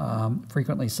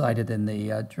 frequently cited in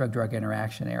the drug-drug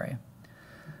interaction area.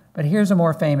 But here's a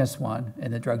more famous one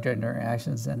in the drug-drug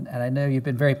interactions, and I know you've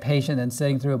been very patient in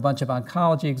sitting through a bunch of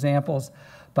oncology examples,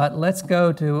 but let's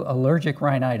go to allergic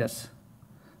rhinitis.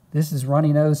 This is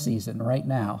runny nose season right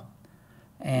now,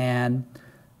 and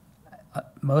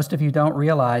most of you don't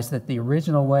realize that the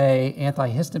original way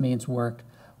antihistamines worked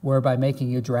were by making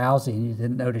you drowsy and you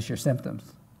didn't notice your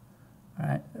symptoms. All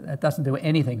right? That doesn't do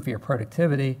anything for your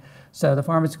productivity, so the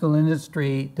pharmaceutical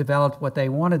industry developed what they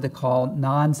wanted to call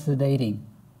non-sedating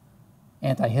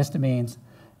antihistamines,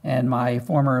 and my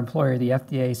former employer, the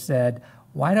FDA, said,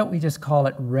 why don't we just call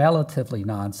it relatively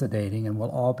non-sedating and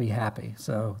we'll all be happy?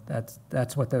 So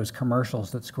that's what those commercials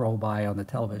that scroll by on the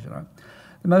television are.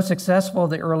 The most successful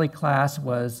of the early class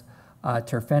was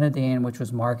terfenadine, which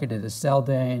was marketed as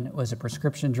Seldane. It was a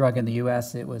prescription drug in the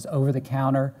US. It was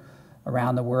over-the-counter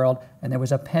around the world, and there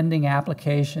was a pending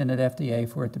application at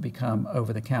FDA for it to become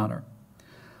over-the-counter.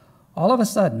 All of a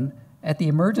sudden, at the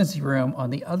emergency room on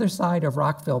the other side of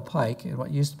Rockville Pike, in what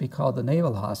used to be called the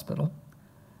Naval Hospital,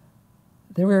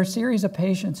 there were a series of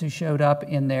patients who showed up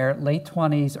in their late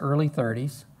 20s, early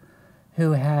 30s,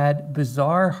 who had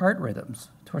bizarre heart rhythms,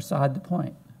 torsade de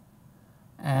pointe.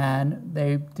 And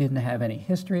they didn't have any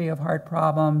history of heart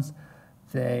problems.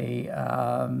 They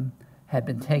had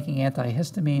been taking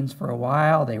antihistamines for a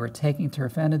while. They were taking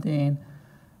terfenadine.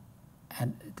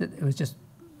 And it was just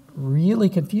really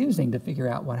confusing to figure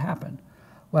out what happened.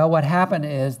 Well, what happened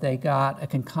is they got a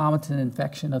concomitant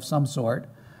infection of some sort,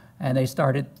 and they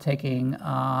started taking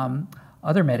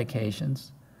other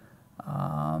medications,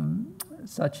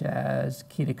 such as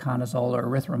ketoconazole or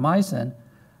erythromycin,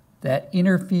 that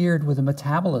interfered with the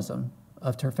metabolism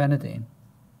of terfenadine.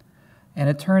 And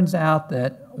it turns out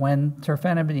that when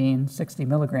terfenadine, 60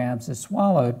 milligrams, is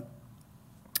swallowed,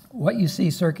 what you see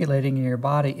circulating in your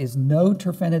body is no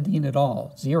terfenadine at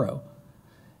all, zero.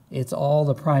 It's all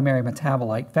the primary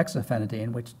metabolite,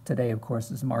 fexofenadine, which today, of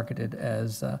course, is marketed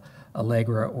as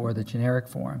Allegra or the generic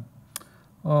form.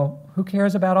 Well, who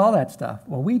cares about all that stuff?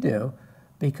 Well, we do,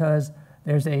 because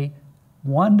there's a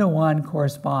one-to-one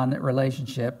correspondent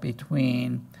relationship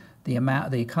between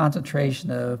the concentration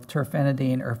of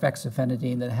terfenadine or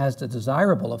fexofenadine that has the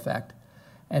desirable effect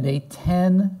and a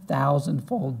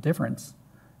 10,000-fold difference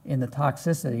in the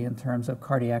toxicity in terms of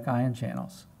cardiac ion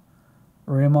channels.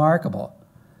 Remarkable.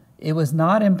 It was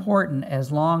not important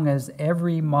as long as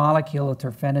every molecule of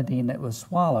terfenadine that was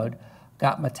swallowed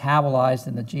got metabolized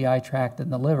in the GI tract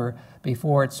and the liver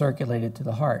before it circulated to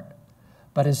the heart.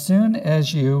 But as soon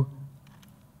as you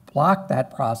block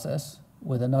that process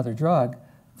with another drug,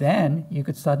 then you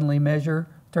could suddenly measure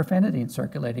terfenadine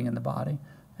circulating in the body,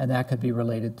 and that could be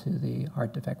related to the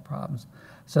heart defect problems.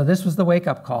 So this was the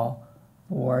wake-up call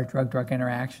for drug-drug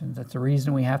interactions. That's the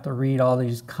reason we have to read all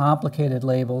these complicated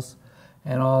labels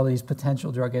and all these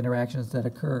potential drug interactions that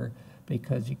occur,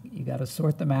 because you got to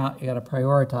sort them out, you got to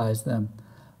prioritize them,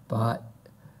 but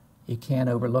you can't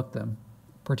overlook them,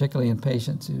 particularly in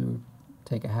patients who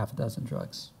take a half a dozen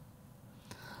drugs.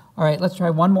 All right, let's try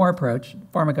one more approach,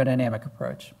 pharmacodynamic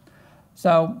approach.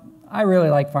 So I really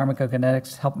like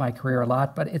pharmacokinetics, helped my career a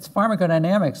lot, but it's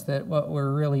pharmacodynamics that what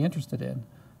we're really interested in.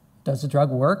 Does the drug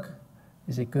work?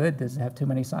 Is it good? Does it have too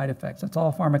many side effects? It's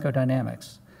all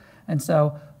pharmacodynamics. And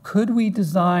so could we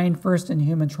design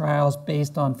first-in-human trials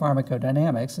based on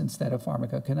pharmacodynamics instead of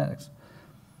pharmacokinetics?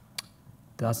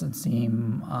 Doesn't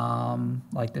seem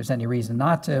like there's any reason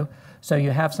not to. So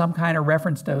you have some kind of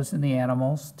reference dose in the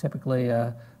animals, typically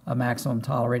a maximum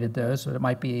tolerated dose, so it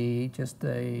might be just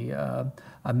a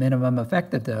minimum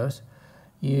effective dose.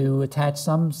 You attach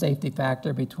some safety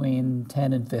factor between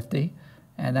 10 and 50,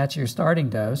 and that's your starting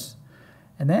dose.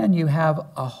 And then you have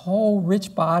a whole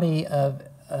rich body of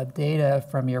data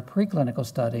from your preclinical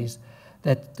studies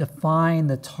that define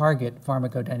the target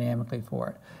pharmacodynamically for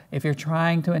it. If you're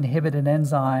trying to inhibit an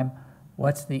enzyme,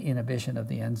 what's the inhibition of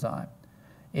the enzyme?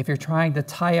 If you're trying to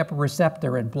tie up a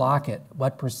receptor and block it,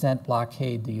 what %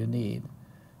 blockade do you need?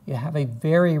 You have a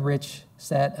very rich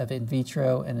set of in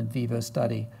vitro and in vivo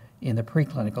study in the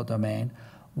preclinical domain.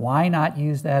 Why not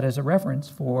use that as a reference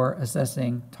for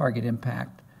assessing target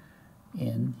impact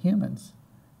in humans?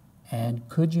 And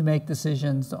could you make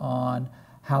decisions on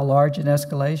how large an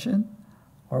escalation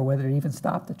or whether to even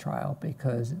stop the trial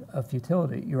because of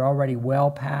futility? You're already well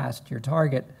past your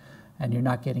target and you're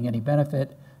not getting any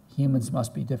benefit. Humans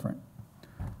must be different.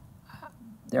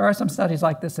 There are some studies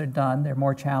like this that are done. They're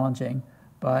more challenging.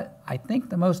 But I think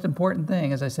the most important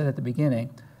thing, as I said at the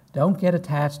beginning, don't get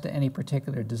attached to any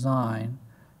particular design.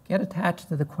 Get attached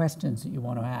to the questions that you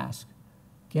want to ask.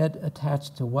 Get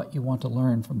attached to what you want to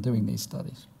learn from doing these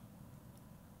studies.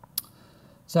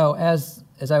 So as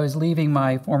I was leaving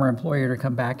my former employer to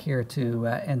come back here to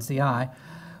NCI,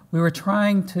 we were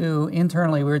trying to,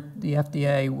 internally, the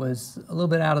FDA was a little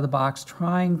bit out of the box,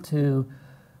 trying to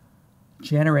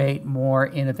generate more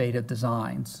innovative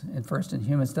designs in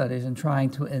first-in-human studies and trying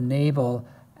to enable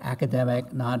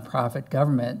academic, nonprofit,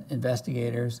 government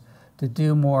investigators to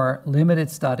do more limited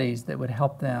studies that would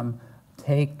help them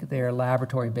take their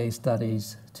laboratory-based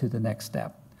studies to the next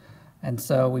step. And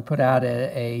so we put out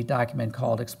a document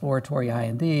called Exploratory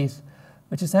INDs,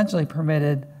 which essentially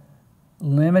permitted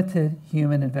limited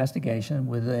human investigation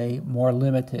with a more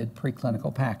limited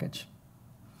preclinical package.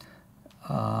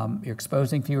 You're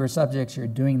exposing fewer subjects. You're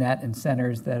doing that in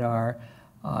centers that are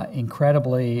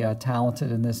incredibly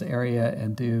talented in this area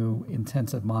and do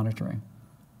intensive monitoring.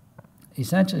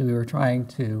 Essentially, we were trying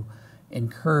to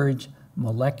encourage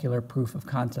molecular proof of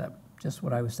concept, just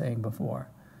what I was saying before.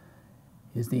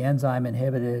 Is the enzyme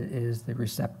inhibited? Is the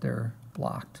receptor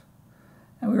blocked?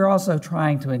 And we were also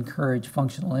trying to encourage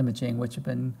functional imaging, which have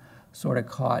been sort of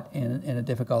caught in a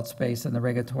difficult space in the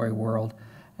regulatory world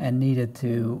and needed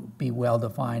to be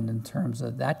well-defined in terms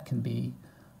of that can be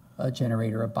a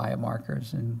generator of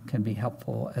biomarkers and can be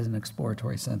helpful as an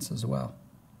exploratory sense as well.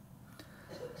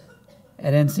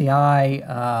 At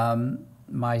NCI,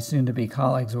 my soon-to-be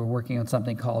colleagues were working on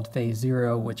something called Phase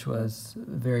 0, which was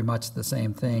very much the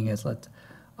same thing as let's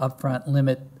upfront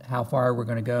limit how far we're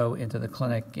going to go into the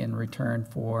clinic in return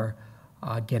for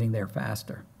getting there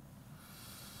faster.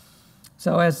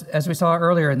 So as we saw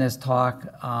earlier in this talk,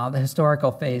 the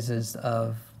historical phases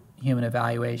of human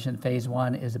evaluation, Phase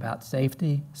 1 is about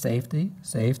safety, safety,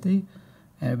 safety,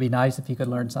 and it'd be nice if you could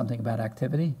learn something about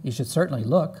activity. You should certainly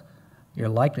look. You're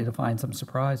likely to find some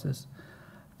surprises.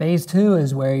 Phase 2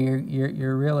 is where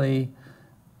you're really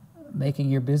making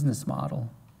your business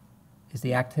model. Is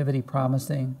the activity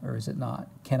promising or is it not?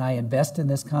 Can I invest in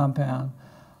this compound,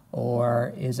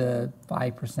 or is a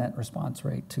 5% response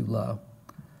rate too low?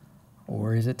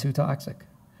 Or is it too toxic?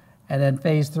 And then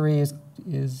Phase 3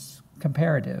 is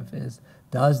comparative.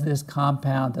 Does this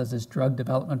compound, does this drug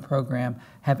development program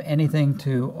have anything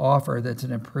to offer that's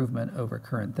an improvement over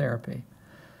current therapy?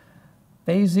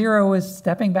 Phase 0 is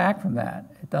stepping back from that.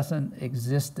 It doesn't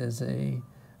exist as a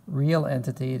real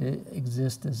entity. It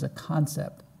exists as a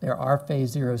concept. There are Phase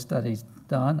 0 studies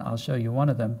done. I'll show you one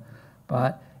of them.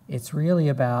 But it's really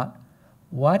about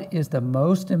what is the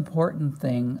most important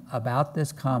thing about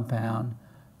this compound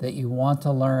that you want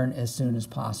to learn as soon as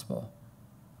possible.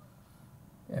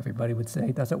 Everybody would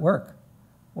say, does it work?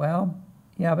 Well,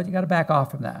 yeah, but you got to back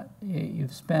off from that.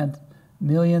 You've spent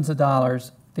millions of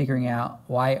dollars figuring out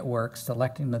why it works,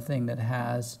 selecting the thing that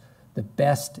has the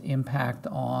best impact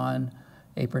on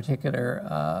a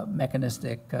particular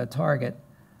mechanistic target.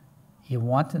 You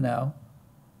want to know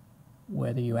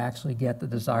whether you actually get the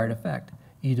desired effect.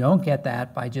 You don't get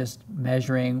that by just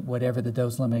measuring whatever the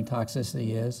dose-limiting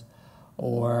toxicity is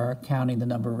or counting the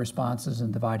number of responses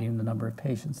and dividing the number of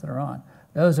patients that are on.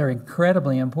 Those are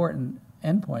incredibly important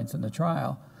endpoints in the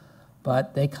trial,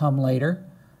 but they come later,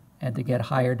 and to get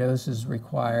higher doses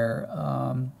require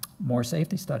more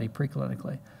safety study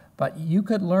preclinically. But you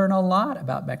could learn a lot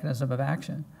about mechanism of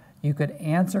action. You could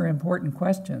answer important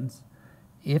questions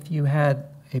if you had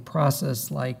a process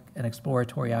like an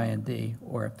exploratory IND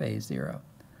or a phase 0.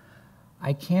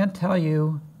 I can't tell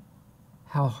you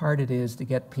how hard it is to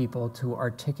get people to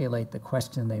articulate the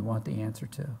question they want the answer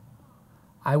to.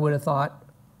 I would have thought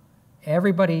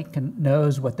everybody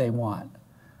knows what they want.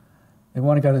 They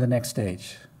want to go to the next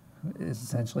stage, is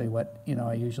essentially what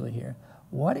I usually hear.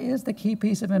 What is the key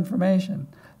piece of information?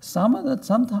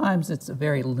 Sometimes it's a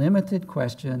very limited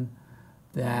question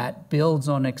that builds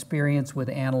on experience with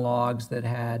analogs that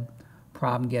had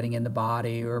problem getting in the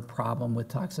body or a problem with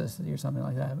toxicity or something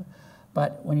like that.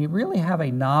 But when you really have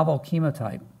a novel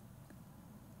chemotype,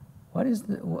 what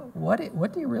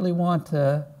do you really want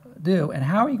to do, and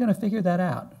how are you going to figure that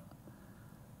out?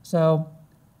 So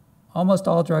almost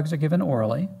all drugs are given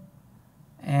orally,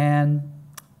 and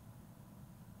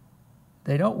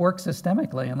they don't work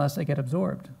systemically unless they get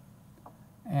absorbed.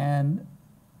 And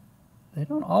they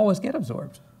don't always get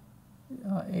absorbed.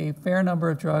 A fair number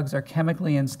of drugs are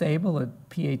chemically unstable at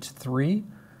pH 3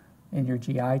 in your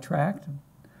GI tract,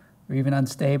 or even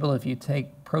unstable if you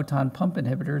take proton pump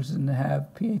inhibitors and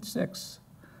have pH 6.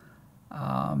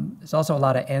 There's also a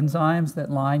lot of enzymes that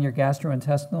line your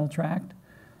gastrointestinal tract,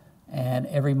 and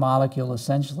every molecule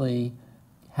essentially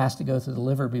has to go through the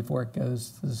liver before it goes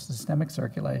to the systemic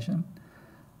circulation.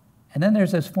 And then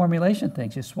there's those formulation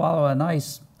things. You swallow a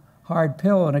nice hard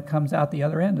pill and it comes out the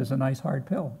other end as a nice hard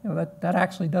pill. That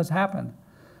actually does happen.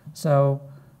 So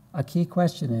a key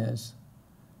question is,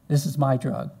 this is my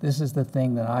drug. This is the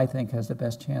thing that I think has the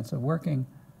best chance of working.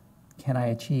 Can I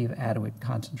achieve adequate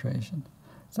concentration?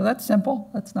 So that's simple.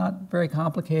 That's not very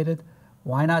complicated.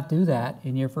 Why not do that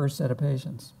in your first set of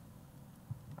patients?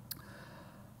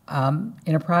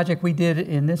 In a project we did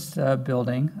in this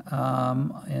building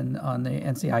on the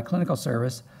NCI Clinical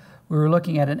Service, we were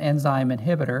looking at an enzyme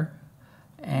inhibitor,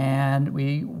 and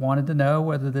we wanted to know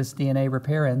whether this DNA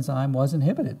repair enzyme was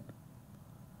inhibited.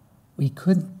 We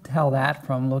couldn't tell that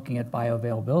from looking at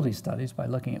bioavailability studies, by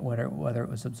looking at whether it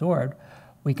was absorbed.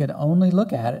 We could only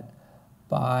look at it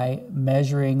by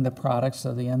measuring the products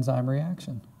of the enzyme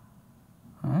reaction.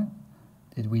 All right?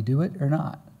 Did we do it or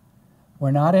not? We're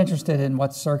not interested in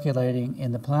what's circulating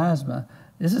in the plasma.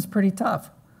 This is pretty tough.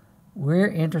 We're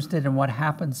interested in what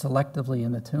happens selectively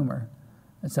in the tumor.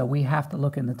 And so we have to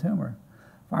look in the tumor.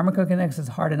 Pharmacokinetics is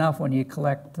hard enough when you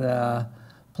collect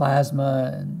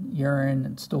plasma and urine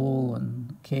and stool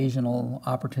and occasional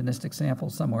opportunistic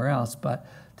samples somewhere else. But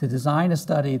to design a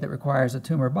study that requires a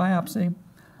tumor biopsy,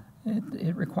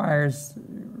 it requires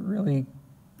really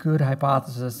good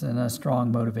hypothesis and a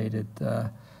strong motivated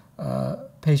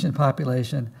patient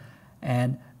population,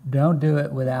 and don't do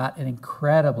it without an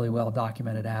incredibly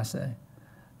well-documented assay.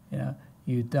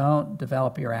 You don't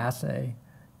develop your assay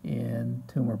in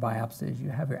tumor biopsies. You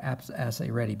have your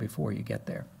assay ready before you get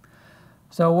there.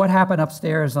 So what happened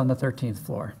upstairs on the 13th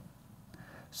floor?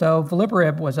 So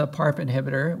veliparib was a PARP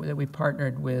inhibitor that we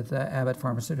partnered with Abbott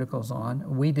Pharmaceuticals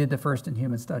on. We did the first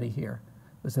in-human study here.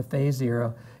 It was a phase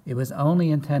 0. It was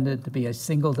only intended to be a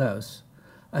single dose.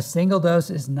 A single dose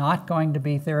is not going to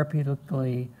be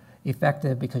therapeutically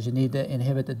effective because you need to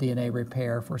inhibit the DNA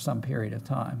repair for some period of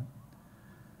time.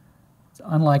 It's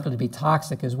unlikely to be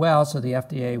toxic as well, so the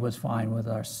FDA was fine with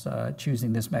us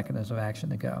choosing this mechanism of action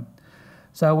to go.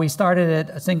 So we started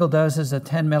at single doses of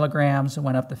 10 milligrams and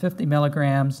went up to 50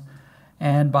 milligrams,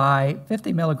 and by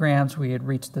 50 milligrams we had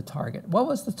reached the target. What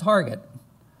was the target?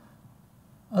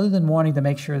 Other than wanting to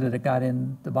make sure that it got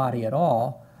in the body at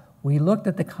all, we looked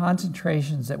at the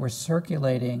concentrations that were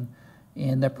circulating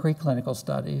in the preclinical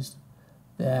studies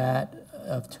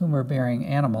of tumor-bearing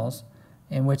animals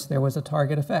in which there was a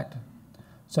target effect.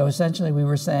 So essentially we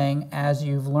were saying, as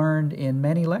you've learned in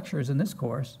many lectures in this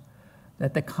course,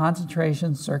 that the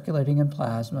concentrations circulating in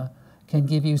plasma can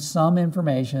give you some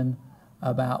information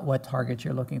about what target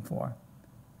you're looking for.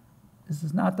 This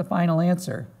is not the final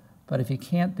answer, but if you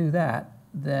can't do that,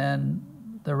 then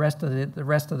the rest of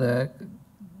the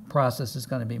process is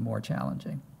going to be more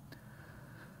challenging.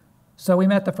 So we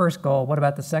met the first goal. What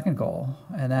about the second goal?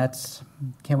 And that's,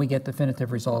 can we get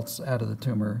definitive results out of the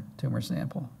tumor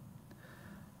sample?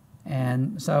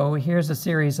 And so here's a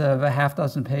series of a half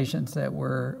dozen patients that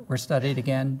were studied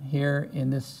again here in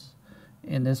this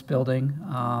building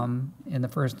in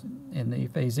the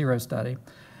phase 0 study.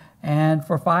 And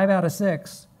for 5 out of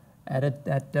 6, at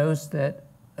that dose that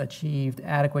achieved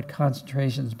adequate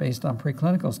concentrations based on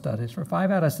preclinical studies, for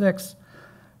 5 out of 6,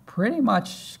 pretty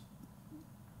much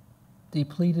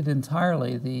depleted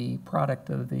entirely the product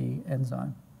of the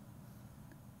enzyme.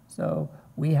 So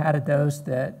we had a dose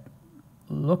that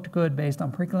looked good based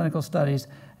on preclinical studies,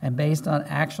 and based on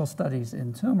actual studies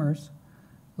in tumors,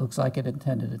 looks like it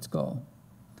intended its goal.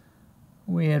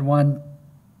 We had one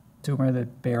tumor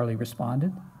that barely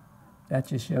responded. That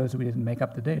just shows we didn't make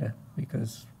up the data,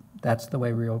 because that's the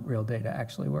way real data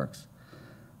actually works.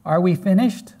 Are we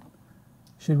finished?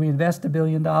 Should we invest $1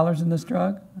 billion in this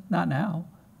drug? Not now.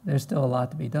 There's still a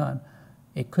lot to be done.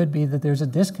 It could be that there's a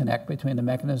disconnect between the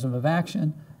mechanism of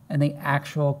action and the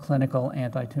actual clinical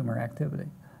anti-tumor activity.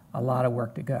 A lot of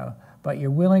work to go. But you're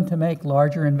willing to make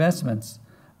larger investments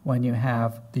when you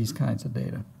have these kinds of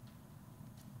data.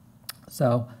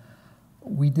 So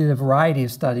we did a variety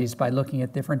of studies by looking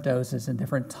at different doses and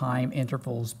different time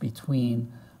intervals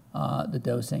between the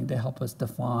dosing to help us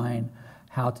define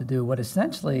how to do what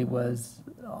essentially was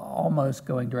almost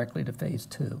going directly to phase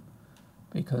 2,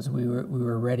 because we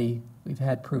were ready. We've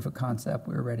had proof of concept.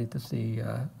 We were ready to see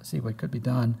what could be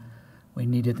done. We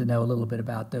needed to know a little bit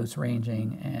about dose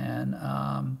ranging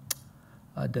and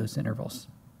dose intervals.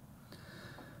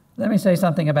 Let me say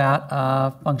something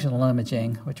about functional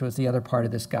imaging, which was the other part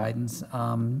of this guidance.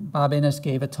 Bob Innes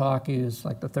gave a talk. He was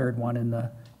like the third one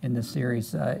in the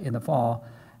series in the fall,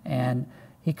 and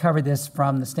he covered this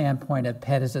from the standpoint of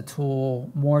PET as a tool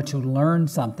more to learn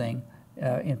something,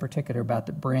 in particular about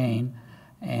the brain,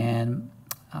 and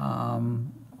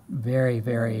very,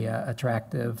 very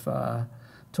attractive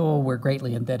tool. We're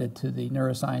greatly indebted to the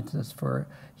neuroscientists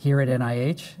here at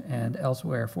NIH and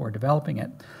elsewhere for developing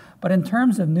it. But in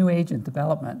terms of new agent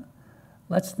development,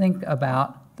 let's think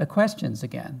about the questions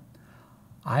again.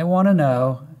 I want to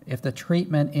know if the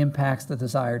treatment impacts the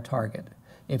desired target.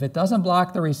 If it doesn't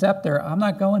block the receptor, I'm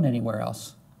not going anywhere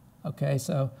else. Okay,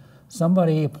 so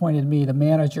somebody appointed me the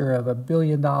manager of $1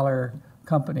 billion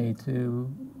company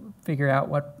to figure out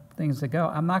what things to go.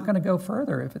 I'm not going to go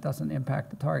further if it doesn't impact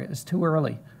the target. It's too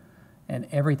early, and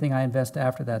everything I invest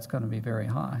after that's going to be very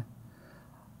high.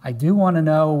 I do want to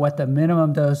know what the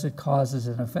minimum dose it causes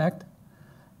an effect,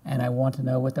 and I want to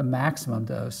know what the maximum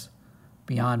dose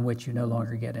beyond which you no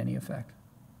longer get any effect.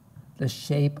 The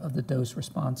shape of the dose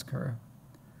response curve.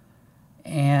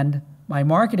 And my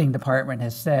marketing department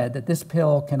has said that this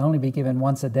pill can only be given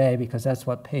once a day because that's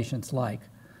what patients like.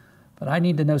 But I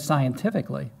need to know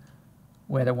scientifically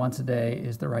whether once a day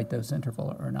is the right dose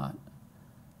interval or not.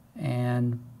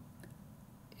 And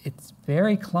it's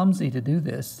very clumsy to do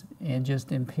this in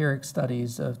just empiric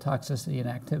studies of toxicity and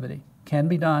activity. Can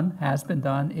be done, has been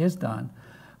done, is done.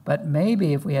 But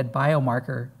maybe if we had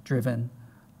biomarker-driven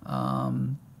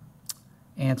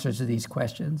answers to these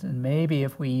questions, and maybe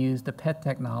if we used the PET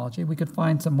technology, we could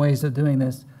find some ways of doing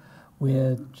this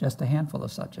with just a handful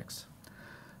of subjects.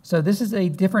 So this is a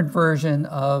different version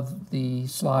of the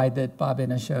slide that Bob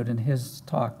Innes showed in his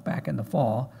talk back in the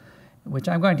fall, which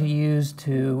I'm going to use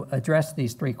to address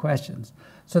these 3 questions.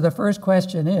 So the first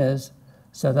question is,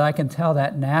 so that I can tell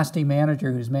that nasty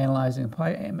manager who's managing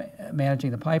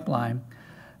the pipeline,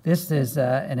 this is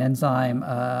an enzyme,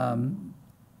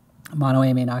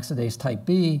 monoamine oxidase type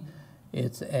B.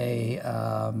 It's a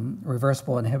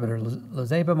reversible inhibitor,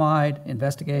 losabamide,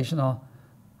 investigational.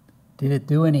 Did it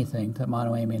do anything to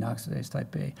monoamine oxidase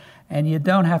type B? And you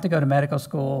don't have to go to medical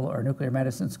school or nuclear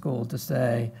medicine school to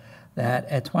say that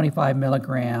at 25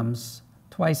 milligrams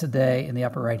twice a day in the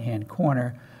upper right-hand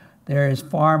corner, there is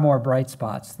far more bright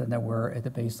spots than there were at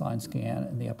the baseline scan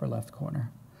in the upper left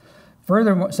corner.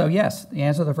 Furthermore, so yes, the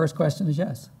answer to the first question is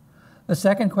yes. The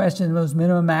second question was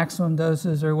minimum maximum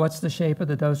doses, or what's the shape of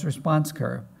the dose response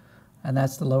curve? And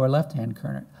that's the lower left-hand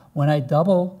corner. When I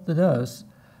double the dose,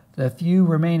 the few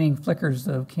remaining flickers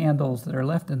of candles that are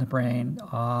left in the brain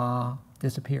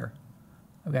disappear.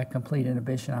 I've got complete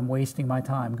inhibition. I'm wasting my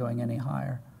time going any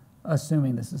higher,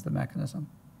 assuming this is the mechanism.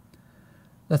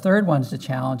 The third one's the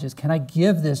challenge is, can I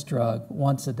give this drug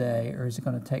once a day, or is it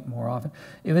going to take more often?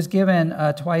 It was given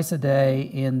twice a day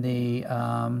in the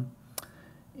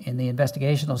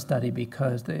investigational study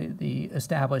because the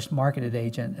established marketed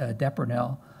agent,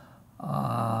 Deprenyl,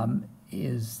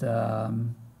 is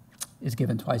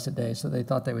given twice a day, so they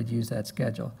thought they would use that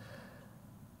schedule.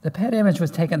 The PET image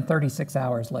was taken 36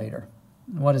 hours later.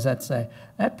 What does that say?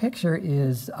 That picture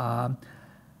is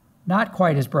not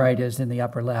quite as bright as in the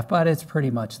upper left, but it's pretty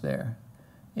much there.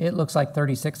 It looks like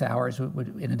 36 hours,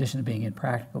 would, in addition to being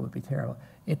impractical, would be terrible.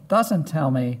 It doesn't tell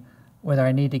me whether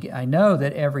I need to get, I know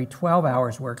that every 12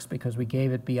 hours works because we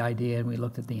gave it BID and we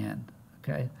looked at the end,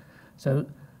 okay? So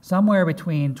somewhere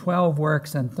between 12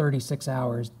 works and 36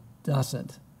 hours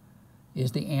doesn't,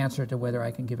 is the answer to whether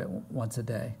I can give it once a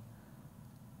day.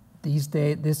 These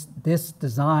days, this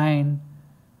design,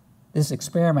 this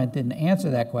experiment didn't answer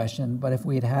that question, but if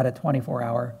we had had a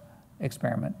 24-hour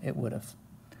experiment, it would have.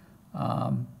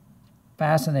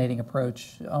 Fascinating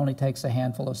approach. Only takes a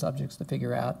handful of subjects to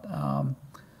figure out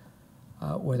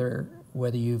whether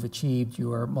you've achieved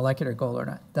your molecular goal or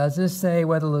not. Does this say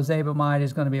whether lozabamide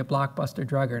is going to be a blockbuster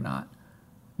drug or not?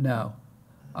 No.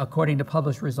 According to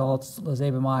published results,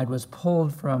 lozabamide was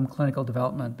pulled from clinical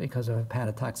development because of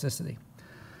hepatotoxicity.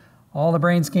 All the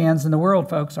brain scans in the world,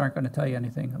 folks, aren't going to tell you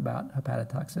anything about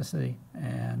hepatotoxicity.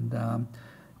 And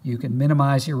you can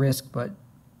minimize your risk, but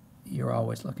you're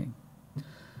always looking.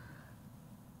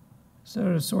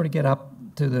 So to sort of get up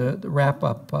to the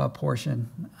wrap-up portion,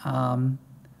 when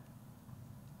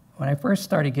I first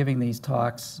started giving these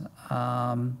talks,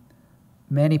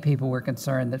 many people were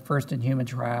concerned that first-in-human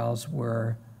trials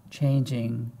were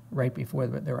changing right before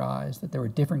their eyes, that there were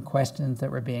different questions that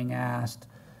were being asked.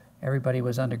 Everybody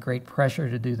was under great pressure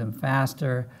to do them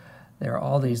faster. There are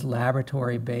all these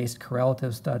laboratory-based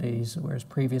correlative studies, whereas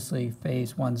previously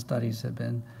phase 1 studies have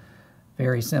been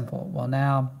very simple. Well,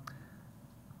 now,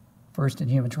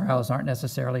 first-in-human trials aren't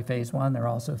necessarily phase 1, they're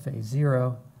also phase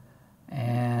 0.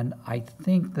 And I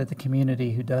think that the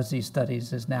community who does these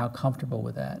studies is now comfortable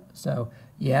with that. So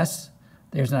yes,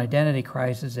 there's an identity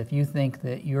crisis if you think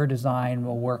that your design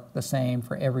will work the same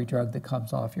for every drug that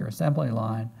comes off your assembly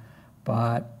line,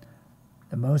 but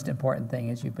the most important thing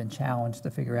is you've been challenged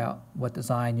to figure out what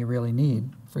design you really need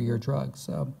for your drug.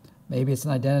 So maybe it's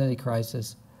an identity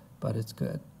crisis, but it's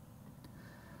good.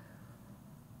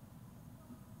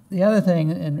 The other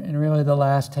thing, and really the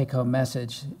last take-home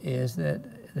message, is that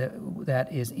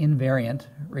is invariant,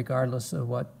 regardless of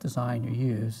what design you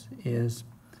use, is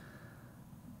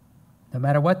no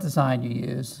matter what design you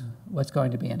use, what's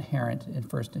going to be inherent in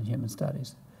first-in-human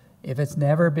studies. If it's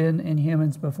never been in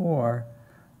humans before,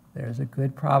 there's a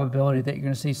good probability that you're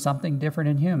going to see something different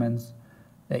in humans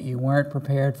that you weren't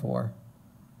prepared for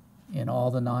in all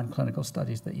the non-clinical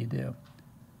studies that you do.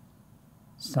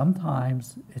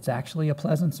 Sometimes it's actually a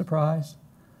pleasant surprise.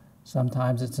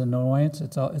 Sometimes it's an annoyance.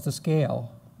 It's a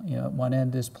scale. You know, one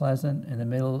end is pleasant, in the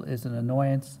middle is an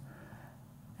annoyance,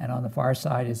 and on the far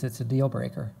side it's a deal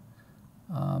breaker.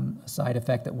 A side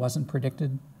effect that wasn't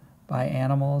predicted by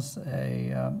animals,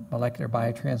 a molecular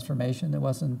biotransformation that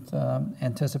wasn't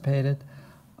anticipated,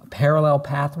 parallel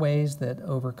pathways that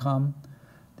overcome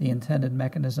the intended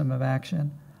mechanism of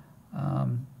action.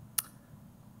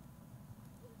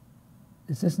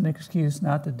 Is this an excuse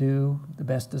not to do the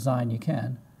best design you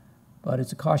can? But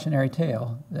it's a cautionary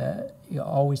tale that you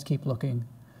always keep looking.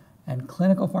 And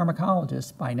clinical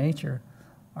pharmacologists, by nature,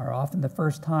 are often the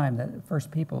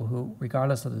first people who,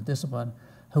 regardless of the discipline,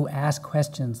 who ask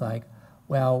questions like,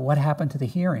 well, what happened to the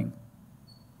hearing?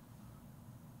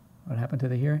 What happened to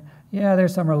the hearing? Yeah,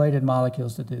 there's some related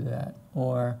molecules to do that.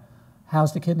 Or,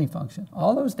 how's the kidney function?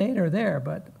 All those data are there,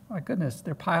 but my goodness,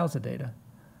 they're piles of data.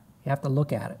 You have to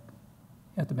look at it.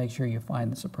 You have to make sure you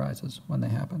find the surprises when they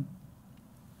happen.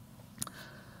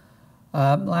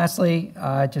 Lastly,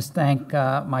 just thank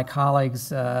my colleagues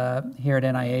here at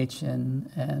NIH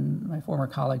and my former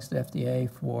colleagues at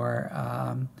FDA for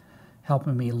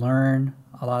helping me learn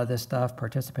a lot of this stuff,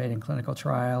 participate in clinical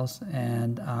trials,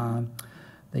 and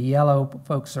the yellow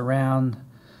folks around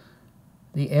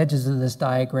the edges of this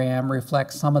diagram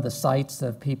reflect some of the sites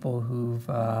of people who've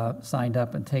signed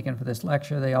up and taken for this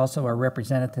lecture. They also are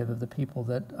representative of the people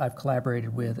that I've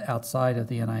collaborated with outside of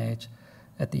the NIH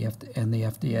and the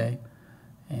FDA.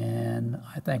 And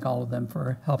I thank all of them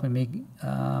for helping me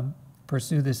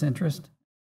pursue this interest.